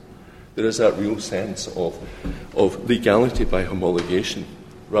answer. There is that real sense of legality by homologation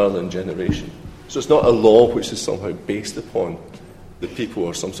rather than generation. So it's not a law which is somehow based upon the people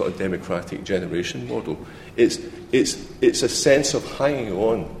or some sort of democratic generation model. It's a sense of hanging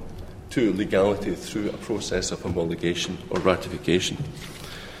on to legality through a process of homologation or ratification.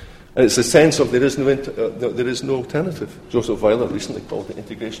 And it's a sense of there is no alternative. Joseph Weiler recently called it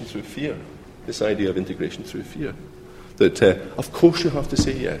integration through fear, this idea of integration through fear. That, of course, you have to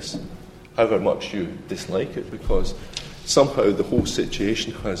say yes, however much you dislike it, because somehow the whole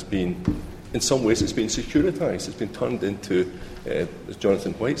situation has been, in some ways, it's been securitized. It's been turned into, as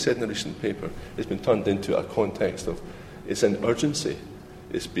Jonathan White said in a recent paper, it's been turned into a context of, it's an urgency.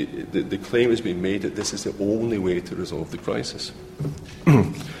 The claim has been made that this is the only way to resolve the crisis.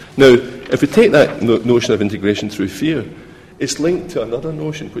 Now, if we take that notion of integration through fear, it's linked to another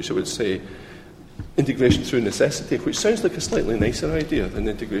notion, which I would say, integration through necessity, which sounds like a slightly nicer idea than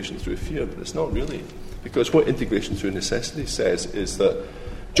integration through fear, but it's not really. Because what integration through necessity says is that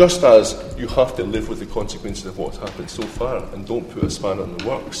just as you have to live with the consequences of what's happened so far and don't put a spanner in the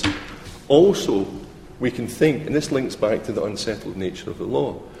works, also we can think, and this links back to the unsettled nature of the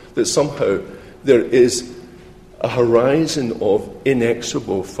law, that somehow there is a horizon of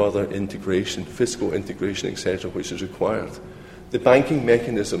inexorable further integration, fiscal integration, etc., which is required. The banking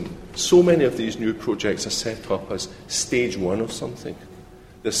mechanism, so many of these new projects are set up as stage one of something.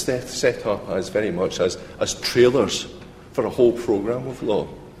 They're set up as very much as trailers for a whole programme of law.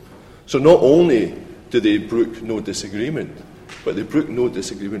 So not only do they brook no disagreement, but they brook no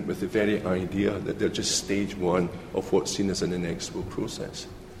disagreement with the very idea that they're just stage one of what's seen as an inexorable process.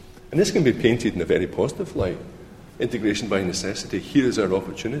 And this can be painted in a very positive light. Integration by necessity, here is our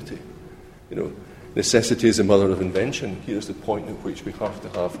opportunity. Necessity is the mother of invention. Here's the point at which we have to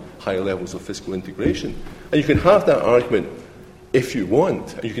have higher levels of fiscal integration. And you can have that argument if you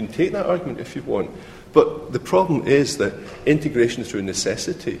want, and you can take that argument if you want. But the problem is that integration through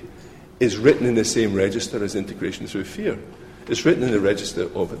necessity is written in the same register as integration through fear. It's written in the register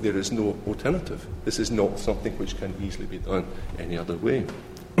of there is no alternative. This is not something which can easily be done any other way.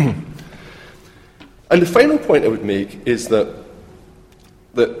 And the final point I would make is that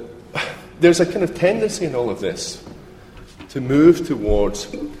there's a kind of tendency in all of this to move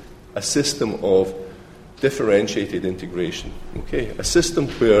towards a system of differentiated integration. Okay? A system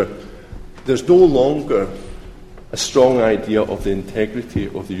where there's no longer a strong idea of the integrity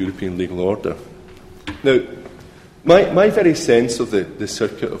of the European legal order. Now, my very sense of the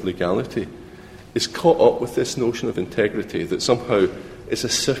circuit of legality is caught up with this notion of integrity, that somehow it's a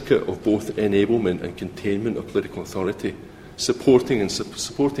circuit of both enablement and containment of political authority, supporting and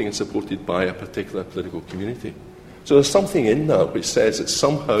supported by a particular political community. So there's something in that which says that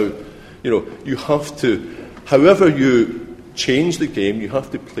somehow, you have to, however you change the game, you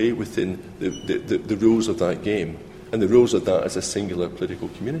have to play within the rules of that game, and the rules of that as a singular political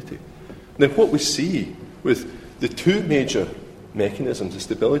community. Now, what we see with the two major mechanisms, the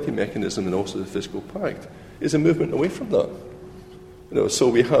stability mechanism and also the fiscal pact, is a movement away from that. So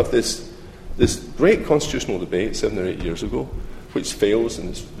we have this great constitutional debate 7 or 8 years ago, which fails and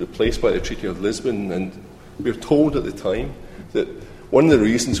is replaced by the Treaty of Lisbon, and we were told at the time that one of the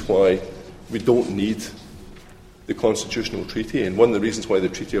reasons why we don't need the constitutional treaty, and one of the reasons why the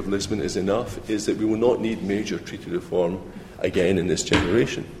Treaty of Lisbon is enough, is that we will not need major treaty reform again in this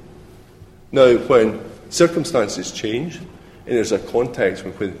generation. Now, when circumstances change, and there's a context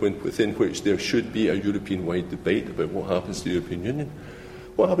within which there should be a European-wide debate about what happens to the European Union,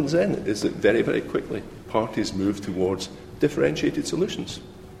 what happens then is that very, very quickly parties move towards differentiated solutions,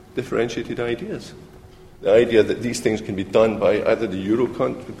 differentiated ideas. The idea that these things can be done by either the Euro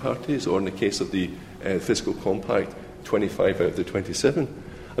country parties or, in the case of the fiscal compact, 25 out of the 27.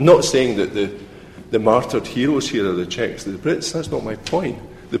 I'm not saying that the martyred heroes here are the Czechs, the Brits. That's not my point.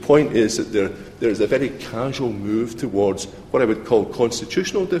 The point is that there is a very casual move towards what I would call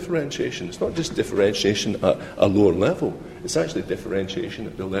constitutional differentiation. It's not just differentiation at a lower level, it's actually differentiation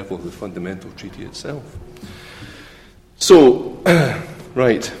at the level of the fundamental treaty itself. So,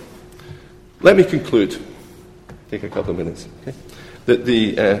 right, let me conclude. Take a couple of minutes. Okay? That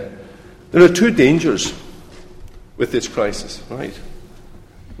there are two dangers with this crisis, right?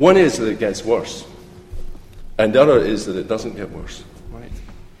 One is that it gets worse, and the other is that it doesn't get worse, right?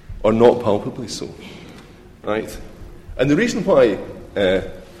 Or not palpably so, right? And the reason why,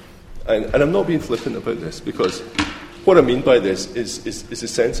 and I'm not being flippant about this, because what I mean by this is a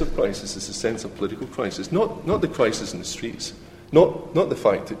sense of crisis, is a sense of political crisis, not the crisis in the streets, not the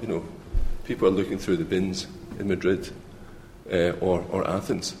fact that, people are looking through the bins in Madrid or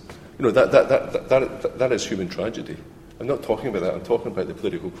Athens. That is human tragedy. I'm not talking about that. I'm talking about the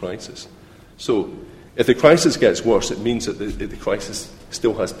political crisis. So, if the crisis gets worse, it means that the crisis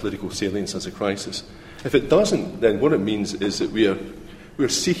still has political salience as a crisis. If it doesn't, then what it means is that we're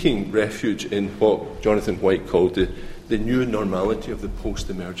seeking refuge in what Jonathan White called the new normality of the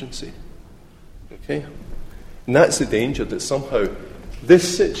post-emergency. Okay? And that's the danger, that somehow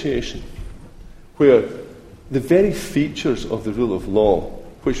this situation, where the very features of the rule of law,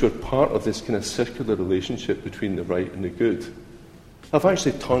 which were part of this kind of circular relationship between the right and the good, have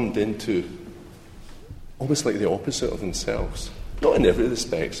actually turned into almost like the opposite of themselves. Not in every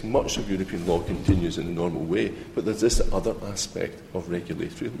respect. Much of European law continues in the normal way, but there's this other aspect of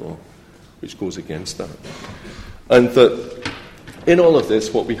regulatory law which goes against that. And that in all of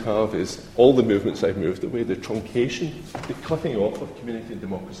this, what we have is all the movements I've moved away, the truncation, the cutting off of community and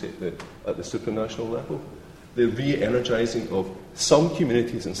democracy at the supranational level, the re-energising of some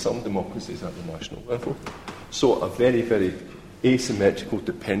communities and some democracies at the national level. So a very, very asymmetrical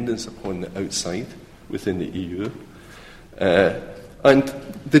dependence upon the outside within the EU. And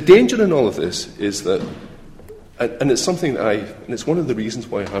the danger in all of this is that, and it's something that and it's one of the reasons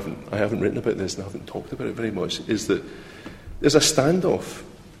why I haven't written about this and I haven't talked about it very much, is that there's a standoff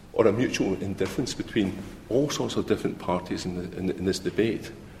or a mutual indifference between all sorts of different parties in this debate.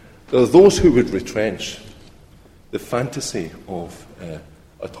 There are those who would retrench the fantasy of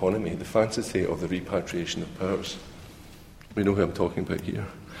autonomy, the fantasy of the repatriation of powers. We know who I'm talking about here.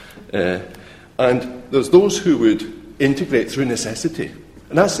 And there's those who would integrate through necessity.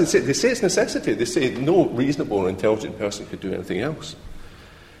 And that's they say it's necessity. They say no reasonable or intelligent person could do anything else.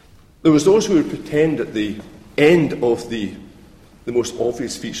 There was those who would pretend that the end of the most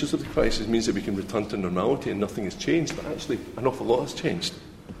obvious features of the crisis means that we can return to normality and nothing has changed, but actually an awful lot has changed.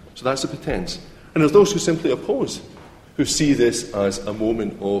 So that's the pretense. And there's those who simply oppose, who see this as a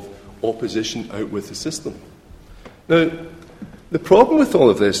moment of opposition out with the system. Now, the problem with all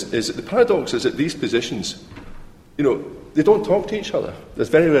of this is that the paradox is that these positions, they don't talk to each other. There's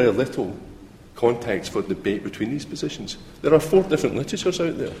very, very little context for debate between these positions. There are 4 different literatures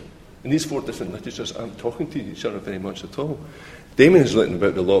out there, and these 4 different literatures aren't talking to each other very much at all. Damon has written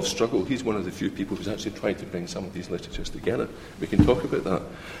about the law of struggle. He's one of the few people who's actually tried to bring some of these literatures together. We can talk about that.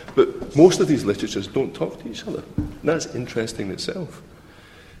 But most of these literatures don't talk to each other. And that's interesting in itself.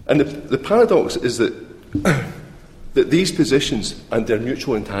 And the paradox is that, that these positions and their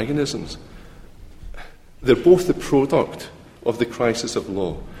mutual antagonisms, they're both the product of the crisis of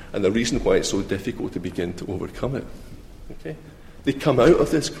law and the reason why it's so difficult to begin to overcome it. Okay? They come out of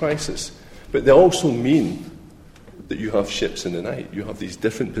this crisis, but they also mean that you have ships in the night. You have these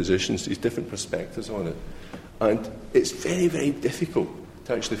different positions, these different perspectives on it. And it's very, very difficult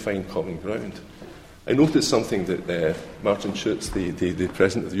to actually find common ground. I noticed something that Martin Schulz, the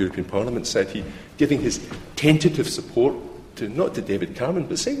President of the European Parliament, said, he giving his tentative support to, not to David Cameron,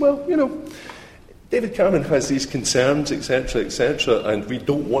 but saying, well, David Cameron has these concerns, etc., and we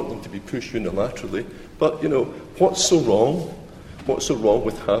don't want them to be pushed unilaterally. But, what's so wrong? What's so wrong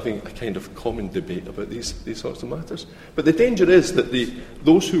with having a kind of common debate about these sorts of matters? But the danger is that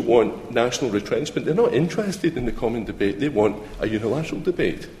those who want national retrenchment, they're not interested in the common debate. They want a unilateral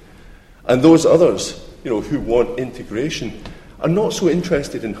debate. And those others, who want integration, are not so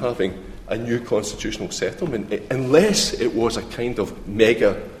interested in having a new constitutional settlement unless it was a kind of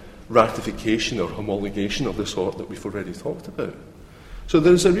mega ratification or homologation of the sort that we've already talked about. So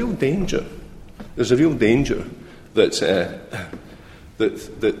there's a real danger. There's a real danger that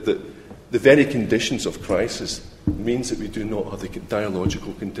the very conditions of crisis means that we do not have the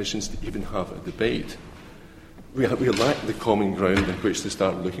dialogical conditions to even have a debate. We lack the common ground in which to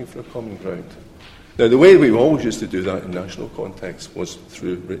start looking for a common ground. Now, the way we always used to do that in national context was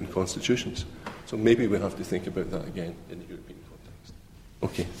through written constitutions. So maybe we have to think about that again in the European context.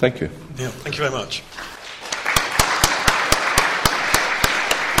 Okay, thank you. Yeah, thank you very much.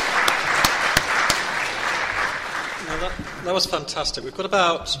 That was fantastic. We've got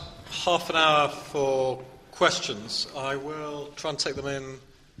about half an hour for questions. I will try and take them in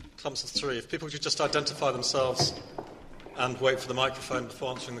clumps of three. If people could just identify themselves and wait for the microphone before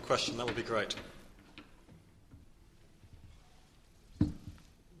answering the question, that would be great.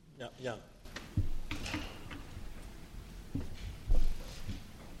 Yeah.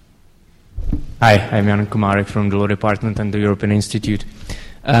 Hi, I'm Jan Kumari from the Law Department and the European Institute.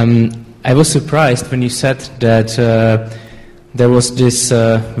 I was surprised when you said that there was this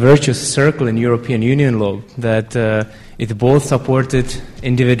virtuous circle in European Union law, that it both supported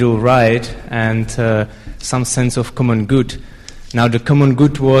individual right and some sense of common good. Now, the common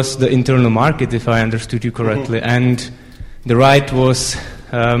good was the internal market, if I understood you correctly, and the right was...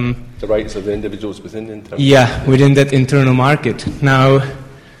 the rights of the individuals within the internal market. Yeah, within that internal market. Now,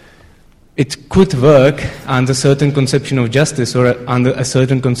 it could work under a certain conception of justice or under a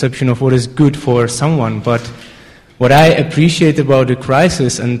certain conception of what is good for someone, but what I appreciate about the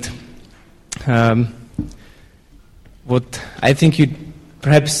crisis and what I think you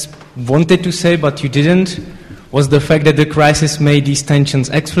perhaps wanted to say but you didn't was the fact that the crisis made these tensions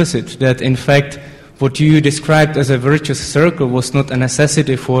explicit, that in fact what you described as a virtuous circle was not a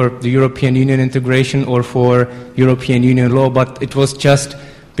necessity for the European Union integration or for European Union law, but it was just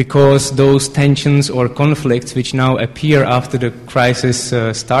because those tensions or conflicts which now appear after the crisis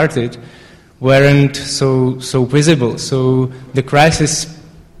started weren't so visible. So the crisis...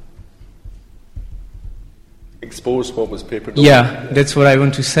 exposed what was papered over. Yeah, that's what I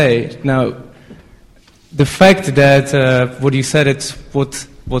want to say. Now, the fact that what you said, it's what's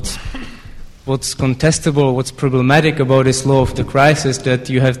contestable, what's problematic about this law of the crisis, that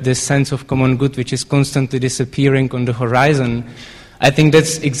you have this sense of common good which is constantly disappearing on the horizon. I think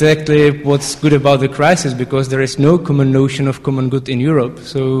that's exactly what's good about the crisis, because there is no common notion of common good in Europe.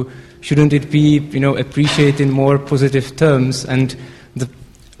 So shouldn't it be, appreciated in more positive terms? And the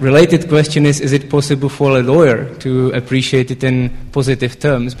related question is it possible for a lawyer to appreciate it in positive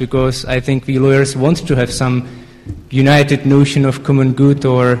terms? Because I think we lawyers want to have some united notion of common good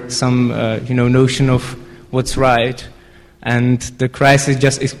or some, notion of what's right. And the crisis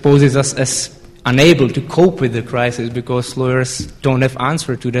just exposes us as unable to cope with the crisis because lawyers don't have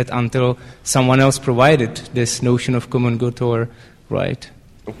answer to that until someone else provided this notion of common good or right.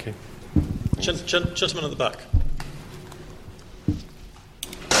 Okay. Gentleman at the back.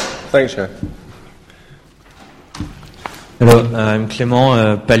 Thanks, Jean. Hello, I'm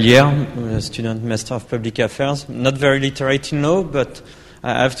Clément Pallière, a student Master of Public Affairs. Not very literate in law, but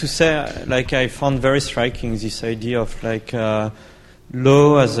I have to say, I found very striking this idea of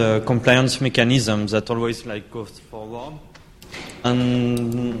law as a compliance mechanism that always goes forward,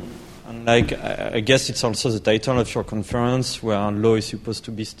 and I guess it's also the title of your conference, where law is supposed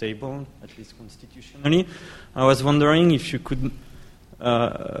to be stable, at least constitutionally. I was wondering if you could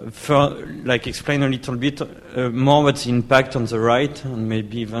explain a little bit more what's the impact on the right, and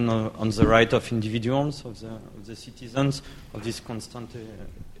maybe even on the right of individuals, of the citizens, of this constant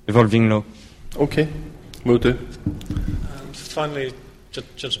evolving law. Okay, will do. And finally,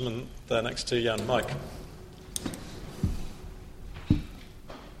 gentleman there next to Jan, Mike.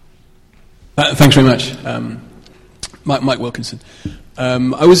 Thanks very much. Mike Wilkinson.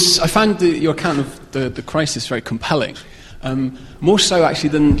 I found your account of the crisis very compelling. More so, actually,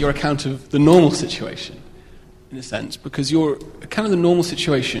 than your account of the normal situation, in a sense, because your account of the normal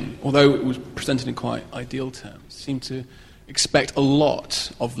situation, although it was presented in quite ideal terms, seemed to expect a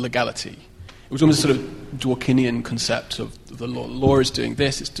lot of legality. It was almost a sort of Dworkinian concept of the law. Law is doing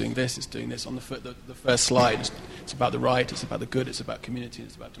this, it's doing this, it's doing this. On the first slide, it's about the right, it's about the good, it's about community,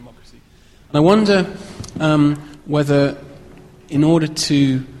 it's about democracy. And I wonder whether, in order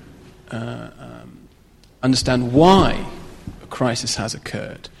to understand why a crisis has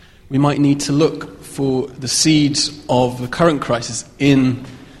occurred, we might need to look for the seeds of the current crisis in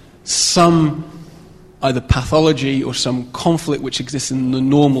some either pathology or some conflict which exists in the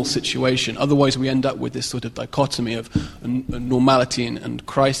normal situation. Otherwise, we end up with this sort of dichotomy of normality and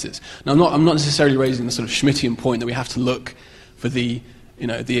crisis. Now, I'm not necessarily raising the sort of Schmittian point that we have to look for the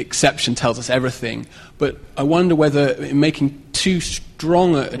exception tells us everything. But I wonder whether in making too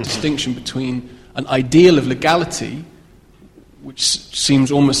strong a distinction between an ideal of legality, which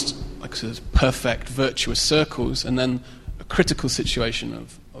seems almost like sort of perfect, virtuous circles, and then a critical situation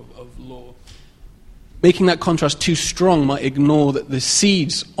of law, making that contrast too strong might ignore that the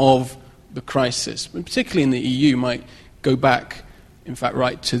seeds of the crisis, and particularly in the EU, might go back, in fact,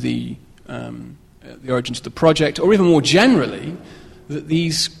 right to the origins of the project, or even more generally, that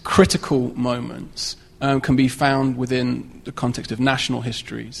these critical moments can be found within the context of national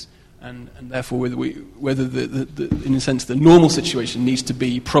histories and therefore whether in a sense the normal situation needs to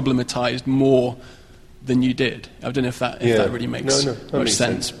be problematized more than you did. I don't know if that really makes much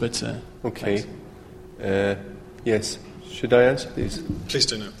sense. But okay, yes. Should I answer these? Please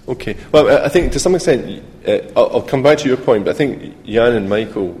do now. Okay. Well, I think to some extent, I'll come back to your point, but I think Jan and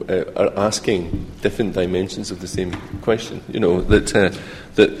Michael are asking different dimensions of the same question.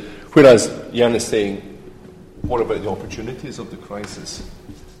 That whereas Jan is saying, what about the opportunities of the crisis?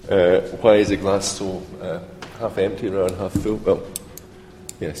 Why is the glass so half empty rather than half full? Well,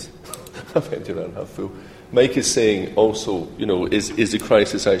 yes, half empty rather than half full. Mike is saying also, is the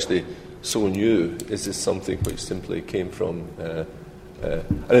crisis actually so new? Is this something which simply came from...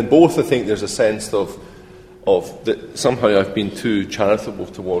 and in both, I think there's a sense of that somehow I've been too charitable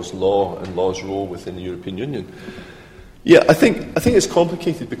towards law and law's role within the European Union. Yeah, I think it's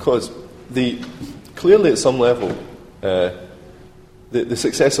complicated because clearly at some level the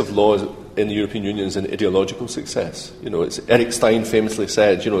success of law in the European Union is an ideological success. Eric Stein famously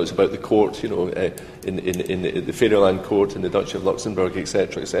said, it's about the court, in the Fairyland court in the Duchy of Luxembourg,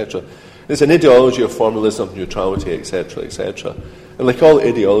 etc., etc. It's an ideology of formalism, neutrality, etc., etc. And like all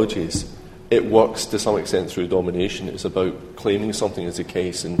ideologies, it works to some extent through domination. It's about claiming something as a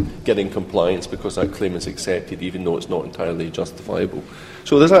case and getting compliance because that claim is accepted, even though it's not entirely justifiable.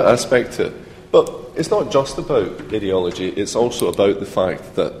 So there's that aspect to it. But it's not just about ideology. It's also about the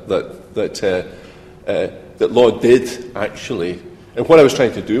fact that law did actually, and what I was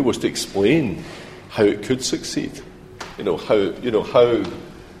trying to do was to explain how it could succeed. How,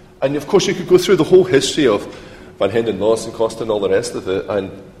 and of course you could go through the whole history of Van Hendon, Lawson, Costa, and all the rest of it, and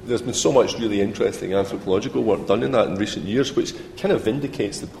there's been so much really interesting anthropological work done in that in recent years, which kind of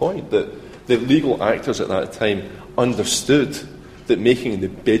vindicates the point that the legal actors at that time understood that making the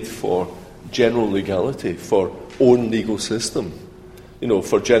bid for general legality, for own legal system,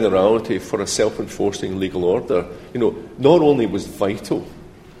 for generality, for a self-enforcing legal order, not only was vital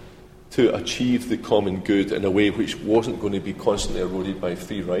to achieve the common good in a way which wasn't going to be constantly eroded by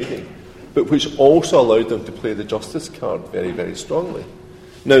free riding, but which also allowed them to play the justice card very, very strongly.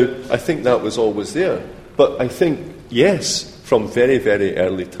 Now, I think that was always there, but I think, yes, from very, very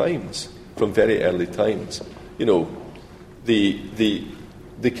early times,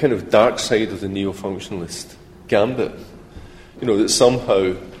 the kind of dark side of the neo-functionalist gambit, that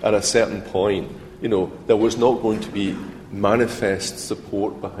somehow at a certain point, there was not going to be manifest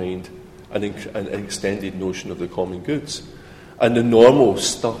support behind an extended notion of the common goods. And the normal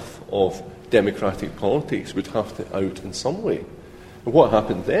stuff of democratic politics would have to out in some way. And what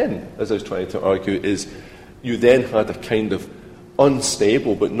happened then, as I was trying to argue, is you then had a kind of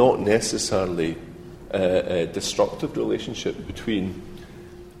unstable but not necessarily destructive relationship between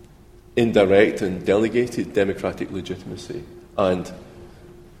indirect and delegated democratic legitimacy and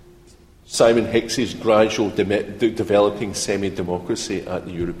Simon Hicks's gradual developing semi-democracy at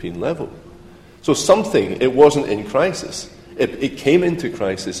the European level. So it wasn't in crisis. It came into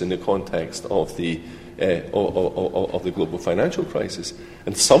crisis in the context of the global financial crisis.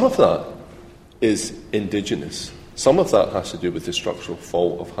 And some of that is indigenous. Some of that has to do with the structural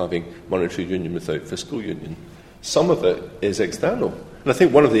fault of having monetary union without fiscal union. Some of it is external. And I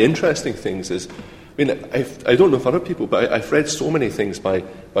think one of the interesting things is, I don't know if other people, but I've read so many things by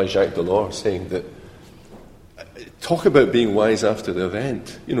Jacques Delors saying that, talk about being wise after the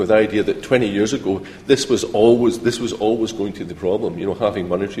event. The idea that 20 years ago, this was always going to be the problem, having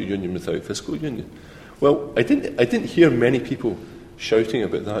monetary union without fiscal union. Well, I didn't hear many people shouting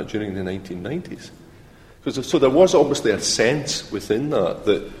about that during the 1990s. So there was obviously a sense within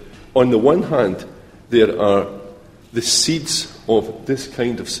that on the one hand, there are the seeds of this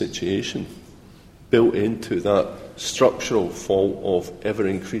kind of situation built into that structural fault of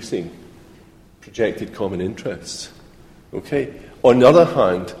ever-increasing projected common interests. Okay? On the other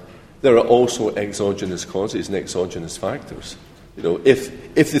hand, there are also exogenous causes and exogenous factors.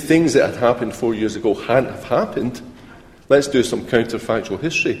 If the things that had happened 4 years ago hadn't have happened, let's do some counterfactual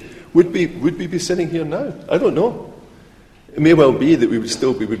history. Would we be sitting here now? I don't know. It may well be that we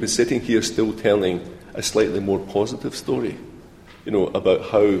would be sitting here still telling a slightly more positive story, about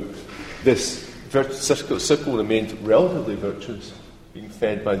how this circle remained relatively virtuous, being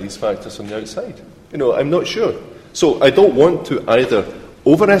fed by these factors from the outside. I'm not sure. So I don't want to either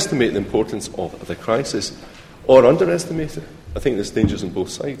overestimate the importance of the crisis or underestimate it. I think there's dangers on both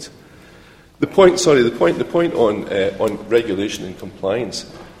sides. The point on regulation and compliance,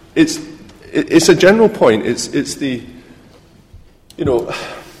 it's a general point. It's the,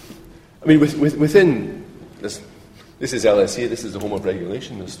 within this is LSE, this is the home of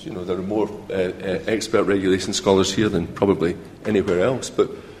regulation. There are more expert regulation scholars here than probably anywhere else.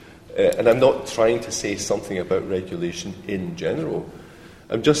 But And I'm not trying to say something about regulation in general.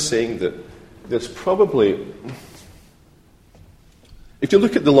 I'm just saying that there's probably, if you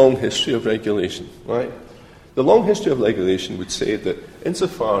look at the long history of regulation, right? The long history of regulation would say that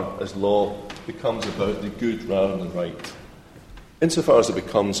insofar as law becomes about the good rather than the right, insofar as it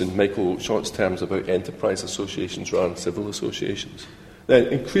becomes, in Michael Short's terms, about enterprise associations rather than civil associations, then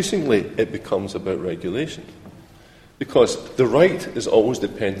increasingly it becomes about regulation. Because the right is always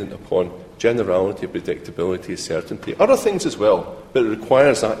dependent upon generality, predictability, certainty, other things as well, but it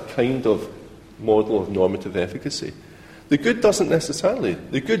requires that kind of model of normative efficacy. The good doesn't necessarily.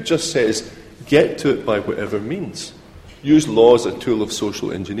 The good just says, get to it by whatever means. Use law as a tool of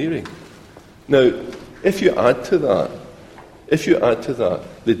social engineering. Now, if you add to that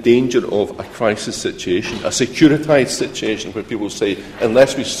the danger of a crisis situation, a securitized situation where people say,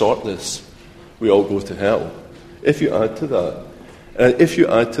 unless we sort this, we all go to hell. If you add to that,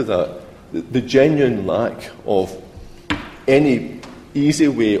 the genuine lack of any easy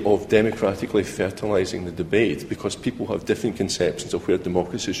way of democratically fertilizing the debate, because people have different conceptions of where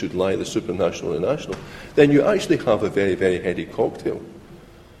democracy should lie, the supranational and the national, then you actually have a very, very heady cocktail.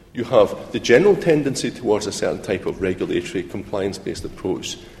 You have the general tendency towards a certain type of regulatory compliance-based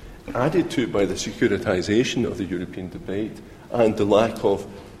approach, added to by the securitization of the European debate and the lack of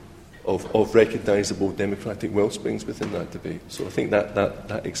recognisable democratic wellsprings within that debate. So I think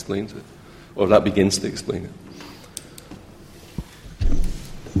that explains it, or that begins to explain it.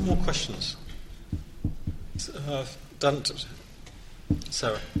 More questions? Sarah.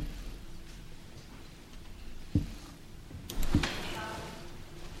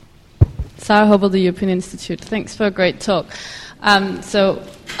 Sarah Hobble, the European Institute. Thanks for a great talk. So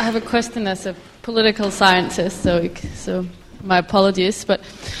I have a question as a political scientist, so my apologies. But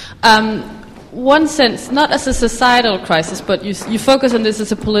one sense, not as a societal crisis, but you focus on this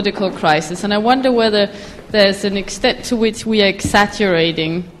as a political crisis. And I wonder whether there's an extent to which we are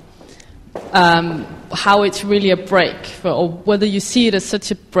exaggerating how it's really a break, or whether you see it as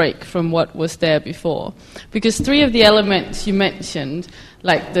such a break from what was there before. Because three of the elements you mentioned,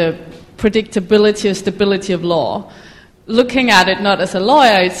 like the predictability or stability of law, looking at it not as a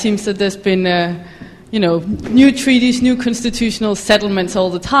lawyer, it seems that there's been new treaties, new constitutional settlements all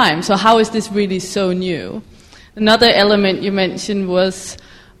the time. So how is this really so new? Another element you mentioned was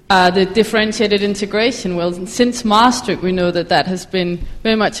the differentiated integration. Well, since Maastricht, we know that has been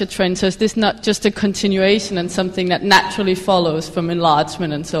very much a trend. So is this not just a continuation and something that naturally follows from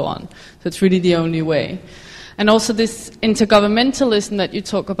enlargement and so on? So it's really the only way. And also this intergovernmentalism that you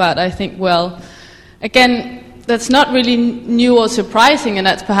talk about, I think, well, again, that's not really new or surprising, and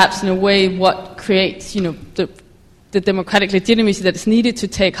that's perhaps in a way what creates, the democratic legitimacy that's needed to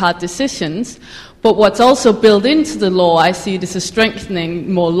take hard decisions. But what's also built into the law, I see it as a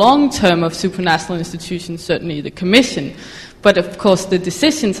strengthening more long-term of supranational institutions, certainly the Commission. But of course the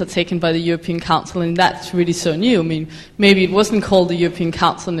decisions are taken by the European Council, and that's really so new. I mean, maybe it wasn't called the European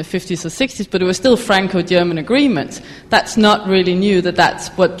Council in the 50s or 60s, but it was still Franco-German agreements. That's not really new, that's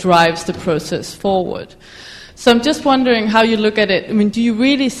what drives the process forward. So I'm just wondering how you look at it. I mean, do you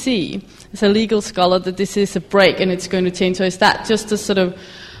really see, as a legal scholar, that this is a break and it's going to change, or is that just a sort of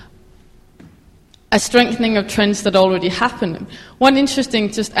a strengthening of trends that already happened? One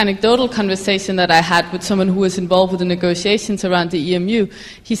interesting, just anecdotal conversation that I had with someone who was involved with the negotiations around the EMU,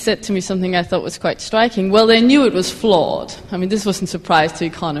 he said to me something I thought was quite striking. Well, they knew it was flawed. I mean, this wasn't a surprise to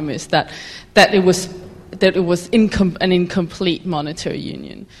economists, that it was an incomplete monetary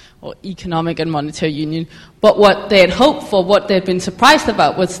union, or economic and monetary union. But what they had hoped for, what they had been surprised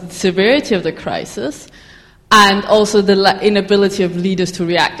about, was the severity of the crisis, and also the inability of leaders to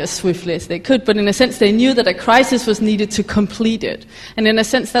react as swiftly as they could. But in a sense, they knew that a crisis was needed to complete it. And in a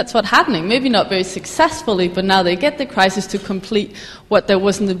sense, that's what's happening. Maybe not very successfully, but now they get the crisis to complete what there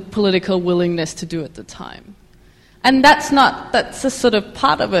wasn't the political willingness to do at the time. And that's a sort of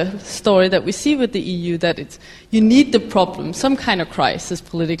part of a story that we see with the EU, that you need the problem, some kind of crisis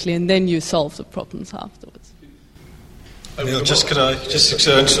politically, and then you solve the problems afterwards. Could I just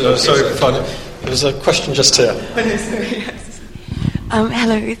sorry, there's a question just here.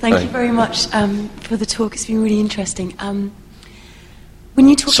 Hello, thank you very much for the talk. It's been really interesting. When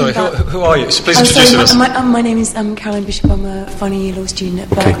you talk about... who are you? Please introduce yourself. My name is Caroline Bishop. I'm a final year law student at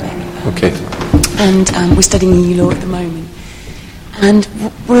Berkeley. Okay. And we're studying EU law at the moment. And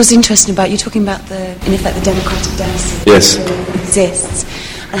what was interesting about you talking about in effect, the democratic deficit that exists.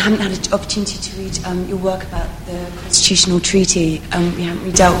 I haven't had an opportunity to read your work about the constitutional treaty. We haven't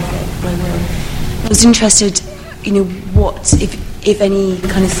really dealt with it, but I will. I was interested, what, if any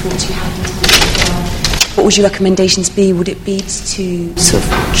kind of thoughts you had in terms of what would your recommendations be? Would it be to sort of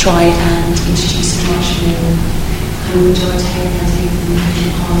try and introduce a much more majoritarian in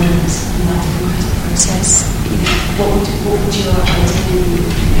Parliament and that democratic process? What would your idea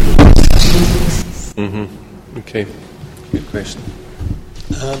be? Okay, good question.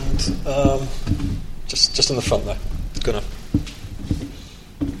 And just in the front there, Gunnar.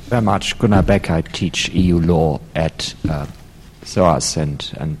 Very much. Gunnar Beck. I teach EU law at SOAS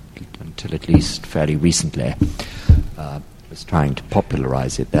and until at least fairly recently was trying to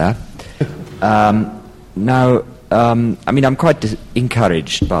popularize it there. Now, I'm quite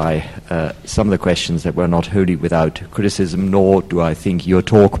encouraged by some of the questions that were not wholly without criticism, nor do I think your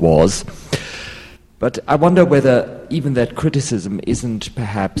talk was. But I wonder whether even that criticism isn't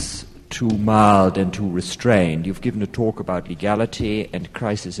perhaps too mild and too restrained. You've given a talk about legality and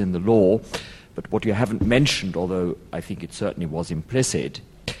crisis in the law, but what you haven't mentioned, although I think it certainly was implicit,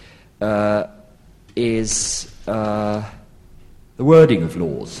 is the wording of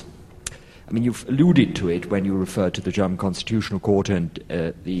laws. I mean, you've alluded to it when you referred to the German Constitutional Court and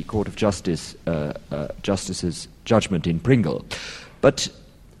the Court of Justice's judgment in Pringle. But,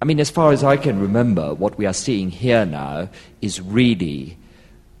 I mean, as far as I can remember, what we are seeing here now is really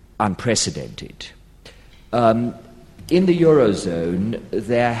unprecedented. In the Eurozone,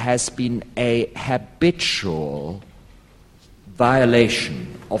 there has been a habitual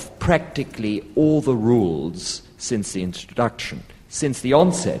violation of practically all the rules since the introduction. Since the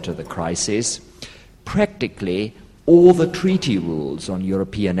onset of the crisis, practically all the treaty rules on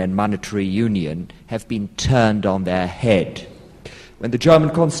European and monetary union have been turned on their head. When the German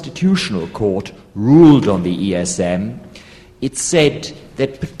Constitutional Court ruled on the ESM, it said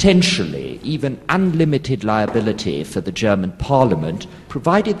that potentially even unlimited liability for the German Parliament,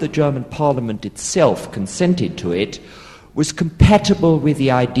 provided the German Parliament itself consented to it, was compatible with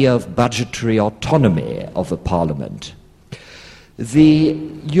the idea of budgetary autonomy of a Parliament. The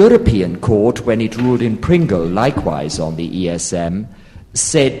European Court, when it ruled in Pringle, likewise on the ESM,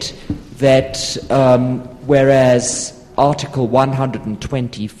 said that whereas Article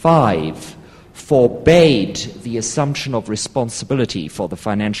 125 forbade the assumption of responsibility for the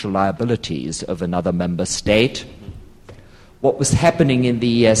financial liabilities of another member state, what was happening in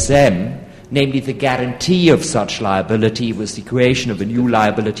the ESM, namely the guarantee of such liability, was the creation of a new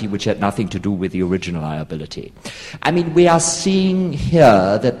liability which had nothing to do with the original liability. I mean, we are seeing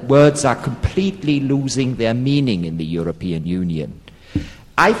here that words are completely losing their meaning in the European Union.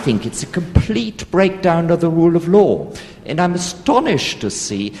 I think it's a complete breakdown of the rule of law. And I'm astonished to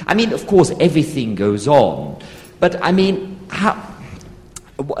see, I mean, of course, everything goes on. But, I mean,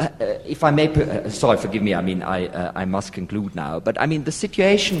 if I may, sorry, forgive me, I mean, I must conclude now. But, I mean, the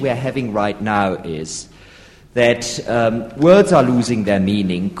situation we're having right now is that words are losing their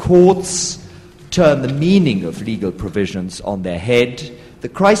meaning. Courts turn the meaning of legal provisions on their head. The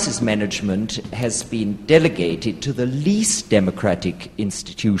crisis management has been delegated to the least democratic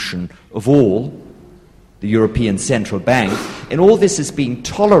institution of all, the European Central Bank, and all this is being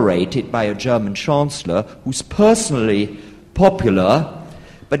tolerated by a German chancellor who's personally popular,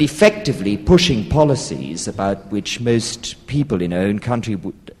 but effectively pushing policies about which most people in our own country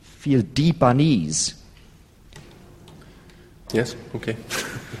would feel deep unease. Yes, okay.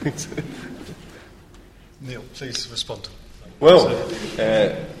 Neil, please respond. Well,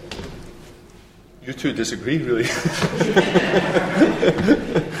 you two disagree, really.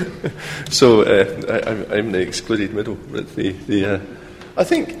 So I'm the excluded middle. I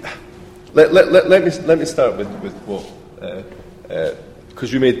think let me start with what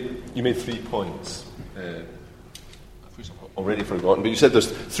because you made 3 points. I've already forgotten, but you said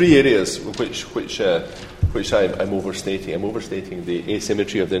there's 3 areas which I'm overstating. I'm overstating the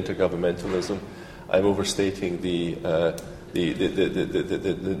asymmetry of the intergovernmentalism. I'm overstating the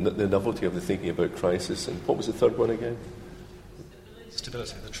novelty of the thinking about crisis. And what was the third one again?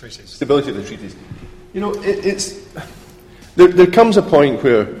 Stability of the treaties. Stability of the treaties. You know, there comes a point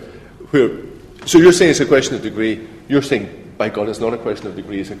where so you're saying it's a question of degree. You're saying, by God, it's not a question of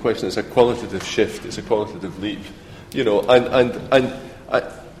degree. It's a qualitative shift. It's a qualitative leap. You know, and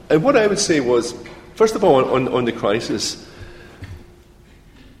what I would say was, first of all, on the crisis.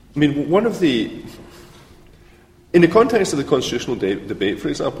 I mean, in the context of the constitutional debate, for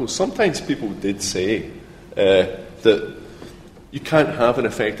example, sometimes people did say that you can't have an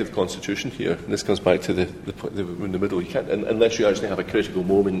effective constitution here. And this comes back to the in the middle. You can't, unless you actually have a critical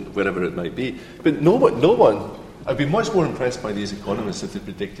moment, wherever it might be. But no one. I'd be much more impressed by these economists if they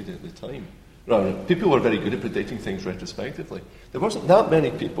predicted it at the time. People were very good at predicting things retrospectively. There wasn't that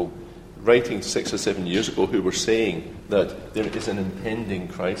many people writing 6 or 7 years ago who were saying that there is an impending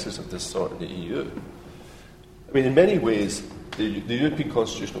crisis of this sort in the EU. I mean, in many ways, the European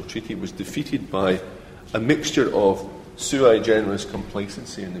Constitutional Treaty was defeated by a mixture of sui generis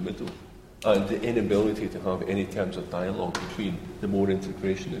complacency in the middle and the inability to have any terms of dialogue between the more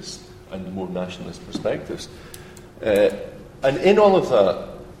integrationist and the more nationalist perspectives. And in all of that,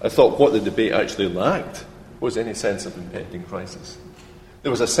 I thought what the debate actually lacked was any sense of impending crisis.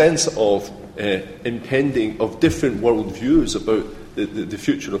 There was a sense of of different worldviews about the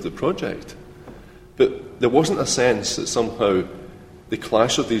future of the project. But there wasn't a sense that somehow the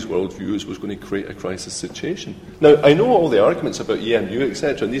clash of these worldviews was going to create a crisis situation. Now, I know all the arguments about EMU,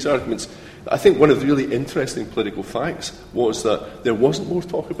 etc., and these arguments, I think one of the really interesting political facts was that there wasn't more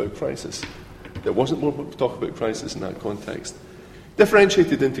talk about crisis. There wasn't more talk about crisis in that context.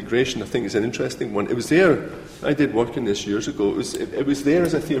 Differentiated integration, I think, is an interesting one. It was there, I did work in this years ago, it was there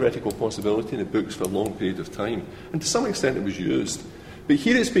as a theoretical possibility in the books for a long period of time, and to some extent it was used. But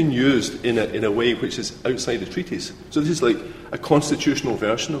here it's been used in a way which is outside the treaties. So this is like a constitutional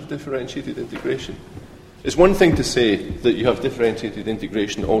version of differentiated integration. It's one thing to say that you have differentiated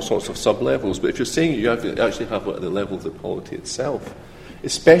integration at all sorts of sub-levels, but if you're saying you have to actually have it at the level of the polity itself,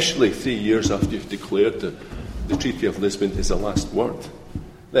 especially 3 years after you've declared the Treaty of Lisbon is the last word,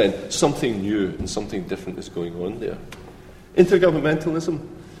 then something new and something different is going on there. Intergovernmentalism,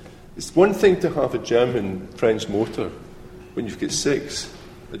 it's one thing to have a German-French motor when you've got 6,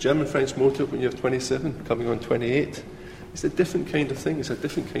 a German-French motor when you have 27, coming on 28. It's a different kind of thing. It's a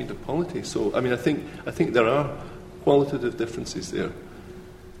different kind of polity. So, I mean, I think there are qualitative differences there.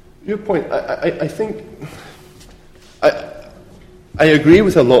 Your point, I agree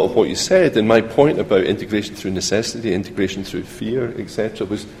with a lot of what you said, and my point about integration through necessity, integration through fear, etc.,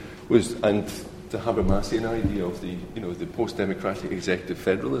 was and the Habermasian idea of the post-democratic executive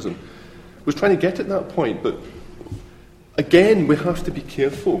federalism was trying to get at that point. But again, we have to be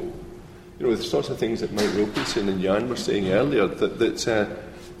careful. The sorts of things that Mike Wilkinson and Jan were saying earlier, that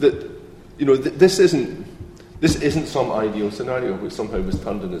this isn't some ideal scenario which somehow was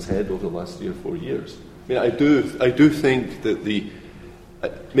turned on its head over the last 3 or 4 years. I mean, I do think that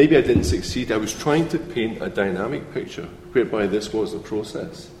maybe I didn't succeed. I was trying to paint a dynamic picture whereby this was a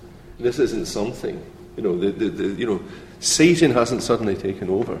process. This isn't something. Satan hasn't suddenly taken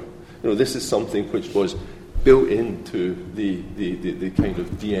over. This is something which was built into the kind of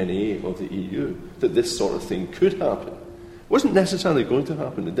DNA of the EU, that this sort of thing could happen. It wasn't necessarily going to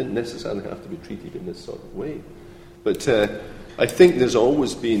happen. It didn't necessarily have to be treated in this sort of way. But I think there's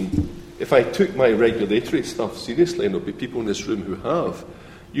always been, if I took my regulatory stuff seriously, and there'll be people in this room who have,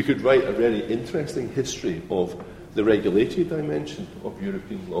 you could write a very interesting history of the regulatory dimension of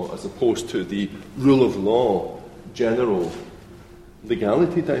European law as opposed to the rule of law, general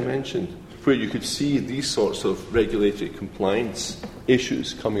legality dimension, where you could see these sorts of regulatory compliance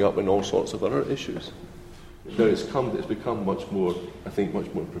issues coming up and all sorts of other issues. Now it's become much more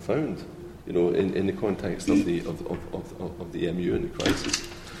profound, in the context of the EMU and the crisis.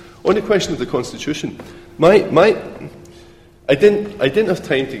 On the question of the Constitution, I didn't have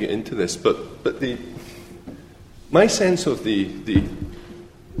time to get into this, but my sense of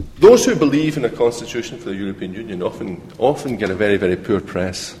those who believe in a constitution for the European Union often get a very, very poor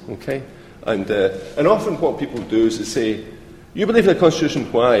press. Okay. And often what people do is they say, you believe in a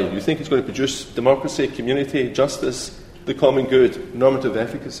constitution, why? You think it's going to produce democracy, community, justice, the common good, normative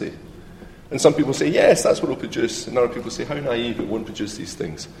efficacy. And some people say, yes, that's what it'll produce. And other people say, how naive, it won't produce these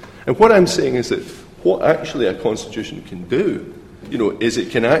things. And what I'm saying is that what actually a constitution can do, is it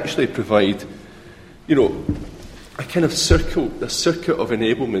can actually provide, a kind of circuit of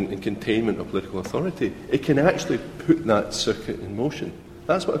enablement and containment of political authority. It can actually put that circuit in motion.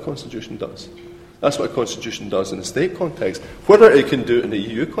 That's what a constitution does. That's what a constitution does in a state context. Whether it can do it in a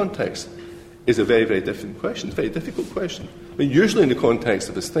EU context is a very, very different question. It's a very difficult question. I mean, usually in the context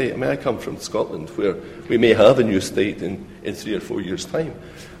of a state, I come from Scotland, where we may have a new state in 3 or 4 years' time.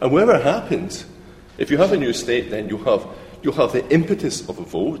 And whatever happens, if you have a new state, then you'll have the impetus of a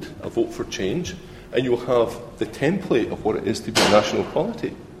vote for change, and you'll have the template of what it is to be a national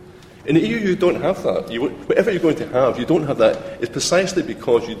polity. In the EU, you don't have that. Whatever you're going to have, you don't have that. It's precisely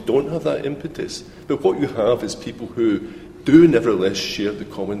because you don't have that impetus. But what you have is people who do nevertheless share a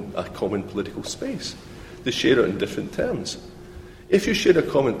common political space. They share it in different terms. If you share a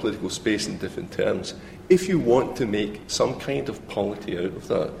common political space in different terms, if you want to make some kind of polity out of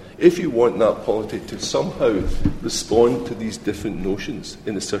that, if you want that polity to somehow respond to these different notions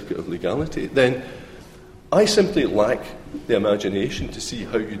in the circuit of legality, then I simply lack the imagination to see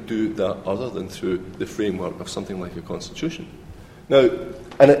how you do that other than through the framework of something like a constitution. Now,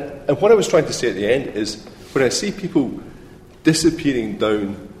 and what I was trying to say at the end is, when I see people disappearing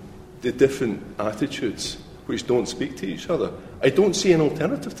down the different attitudes which don't speak to each other. I don't see an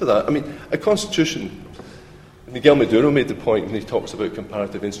alternative to that. I mean, a constitution, Miguel Maduro made the point when he talks about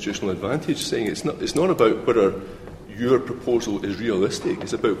comparative institutional advantage, saying it's not about whether your proposal is realistic,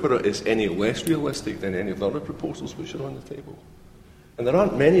 it's about whether it's any less realistic than any of the other proposals which are on the table. And there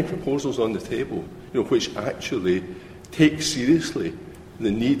aren't many proposals on the table, which actually take seriously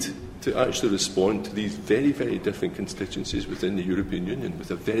the need to actually respond to these very, very different constituencies within the European Union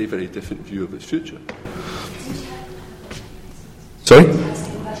with a very, very different view of its future. Sorry?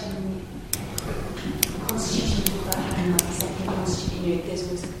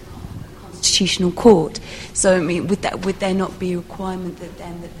 Constitutional court. So, I mean, would there not be a requirement that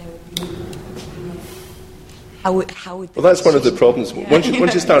there would be? How would well, that's one of the problems. Yeah. Once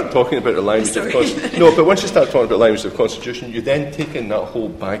you start talking about the language of constitution, but once you start talking about the language of constitution, you then take in that whole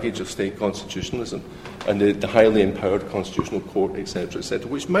baggage of state constitutionalism and the highly empowered constitutional court, etc.,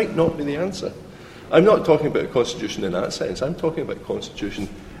 which might not be the answer. I'm not talking about a constitution in that sense. I'm talking about a constitution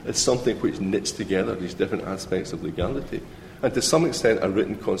as something which knits together these different aspects of legality. And to some extent, a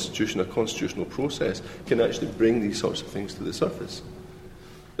written constitution, a constitutional process, can actually bring these sorts of things to the surface.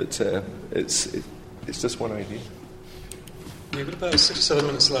 But it's just one idea. You've got about 6 or 7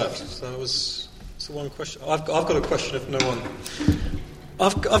 minutes left. So it's one question. I've got a question. If no one,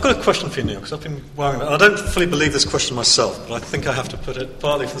 I've got a question for you, Neil, because I've been worrying about it. I don't fully believe this question myself, but I think I have to put it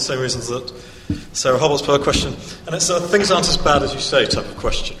partly for the same reasons that Sarah Hobble's put her question, and it's things aren't as bad as you say type of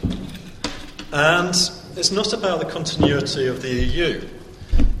question. And it's not about the continuity of the EU.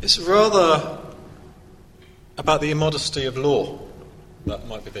 It's rather about the immodesty of law that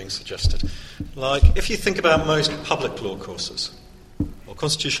might be being suggested. Like, if you think about most public law courses, or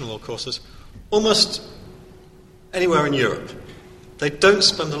constitutional law courses, almost anywhere in Europe, they don't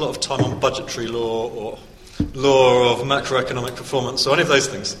spend a lot of time on budgetary law or law of macroeconomic performance or any of those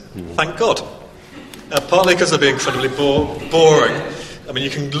things. Thank God. Partly because they'd be incredibly boring. I mean,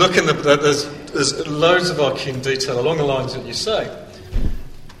 you can look in there's loads of arcane detail along the lines that you say.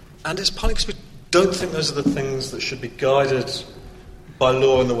 And it's partly because we don't think those are the things that should be guided by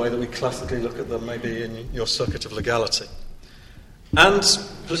law in the way that we classically look at them, maybe in your circuit of legality. And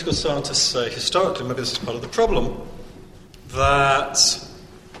political scientists say, historically, maybe this is part of the problem, that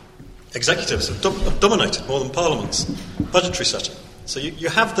executives have dominated more than parliaments, budgetary setting. So you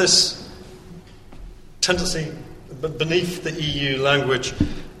have this tendency beneath the EU language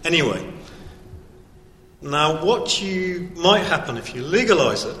anyway. Now, what might happen if you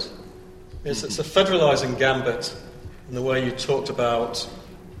legalise it is it's a federalising gambit in the way you talked about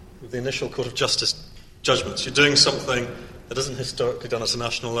with the initial Court of Justice judgments. You're doing something that isn't historically done at a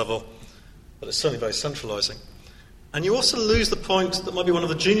national level, but it's certainly very centralising. And you also lose the point that might be one of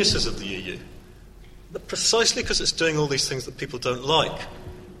the geniuses of the EU, that precisely because it's doing all these things that people don't like,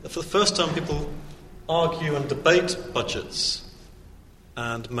 that for the first time people argue and debate budgets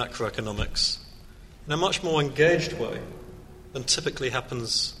and macroeconomics in a much more engaged way than typically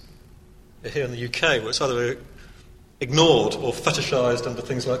happens here in the UK, where it's either ignored or fetishised under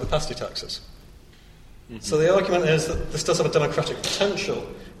things like the pasty taxes. Mm-hmm. So the argument is that this does have a democratic potential,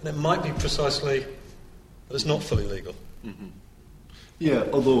 and it might be precisely that it's not fully legal. Mm-hmm. Yeah,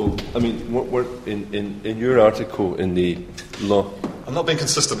 although, I mean, we're in your article in the law... I'm not being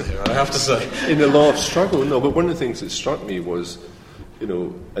consistent here, I have to say. In the law of struggle, no, but one of the things that struck me was,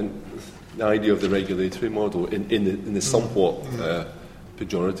 and the idea of the regulatory model in the somewhat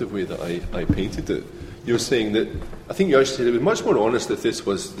pejorative way that I painted it. You're saying that, I think you actually said it was much more honest if this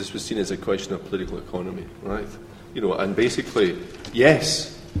was seen as a question of political economy, right? And basically,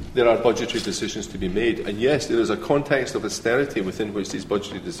 yes, there are budgetary decisions to be made, and yes, there is a context of austerity within which these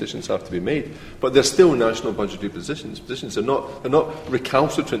budgetary decisions have to be made, but they're still national budgetary positions. They're not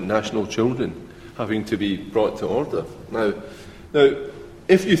recalcitrant national children having to be brought to order. Now,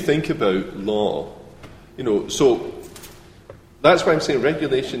 if you think about law, so that's why I'm saying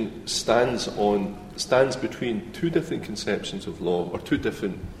regulation stands between two different conceptions of law, or two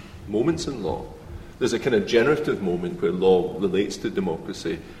different moments in law. There's a kind of generative moment where law relates to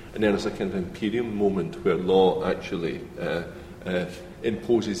democracy, and then there's a kind of imperial moment where law actually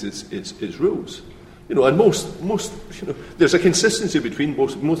imposes its rules. And most there's a consistency between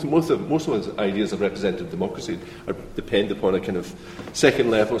most of those ideas of representative democracy depend upon a kind of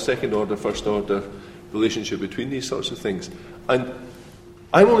second order, first order relationship between these sorts of things. And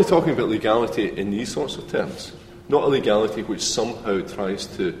I'm only talking about legality in these sorts of terms, not a legality which somehow tries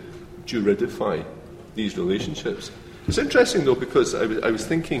to juridify these relationships. It's interesting, though, because I was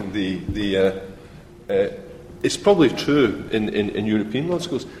thinking it's probably true in European law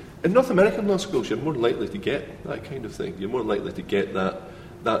schools. In North American law schools, you're more likely to get that kind of thing. You're more likely to get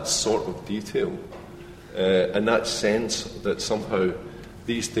that sort of detail. and that sense that somehow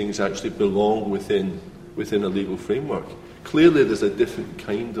these things actually belong within a legal framework. Clearly there's a different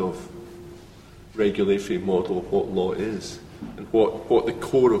kind of regulatory model of what law is and what the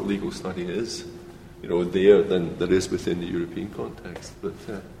core of legal study is, there than there is within the European context. But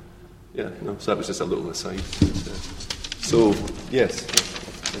so that was just a little aside. So, yes.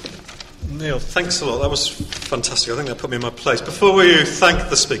 Neil, thanks a lot. That was fantastic. I think that put me in my place. Before we thank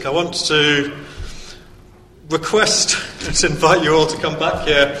the speaker, I want to to invite you all to come back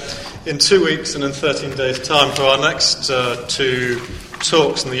here in 2 weeks and in 13 days' time for our next 2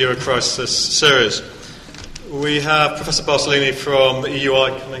 talks in the Eurocrisis series. We have Professor Bartolini from the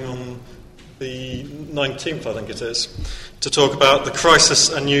EUI coming on the 19th, I think it is, to talk about the crisis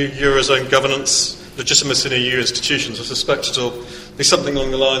and new Eurozone governance, legitimacy in EU institutions. I suspect it'll be something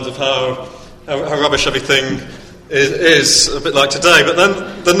along the lines of how rubbish everything is, a bit like today. But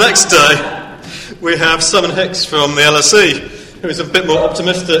then the next day, we have Simon Hicks from the LSE, who is a bit more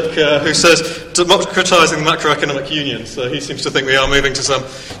optimistic, who says democratising the macroeconomic union. So he seems to think we are moving to some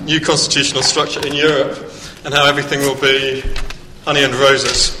new constitutional structure in Europe and how everything will be honey and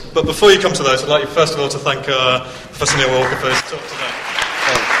roses. But before you come to those, I'd like you first of all to thank Professor Neil Walker for his talk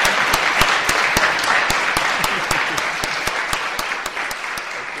today.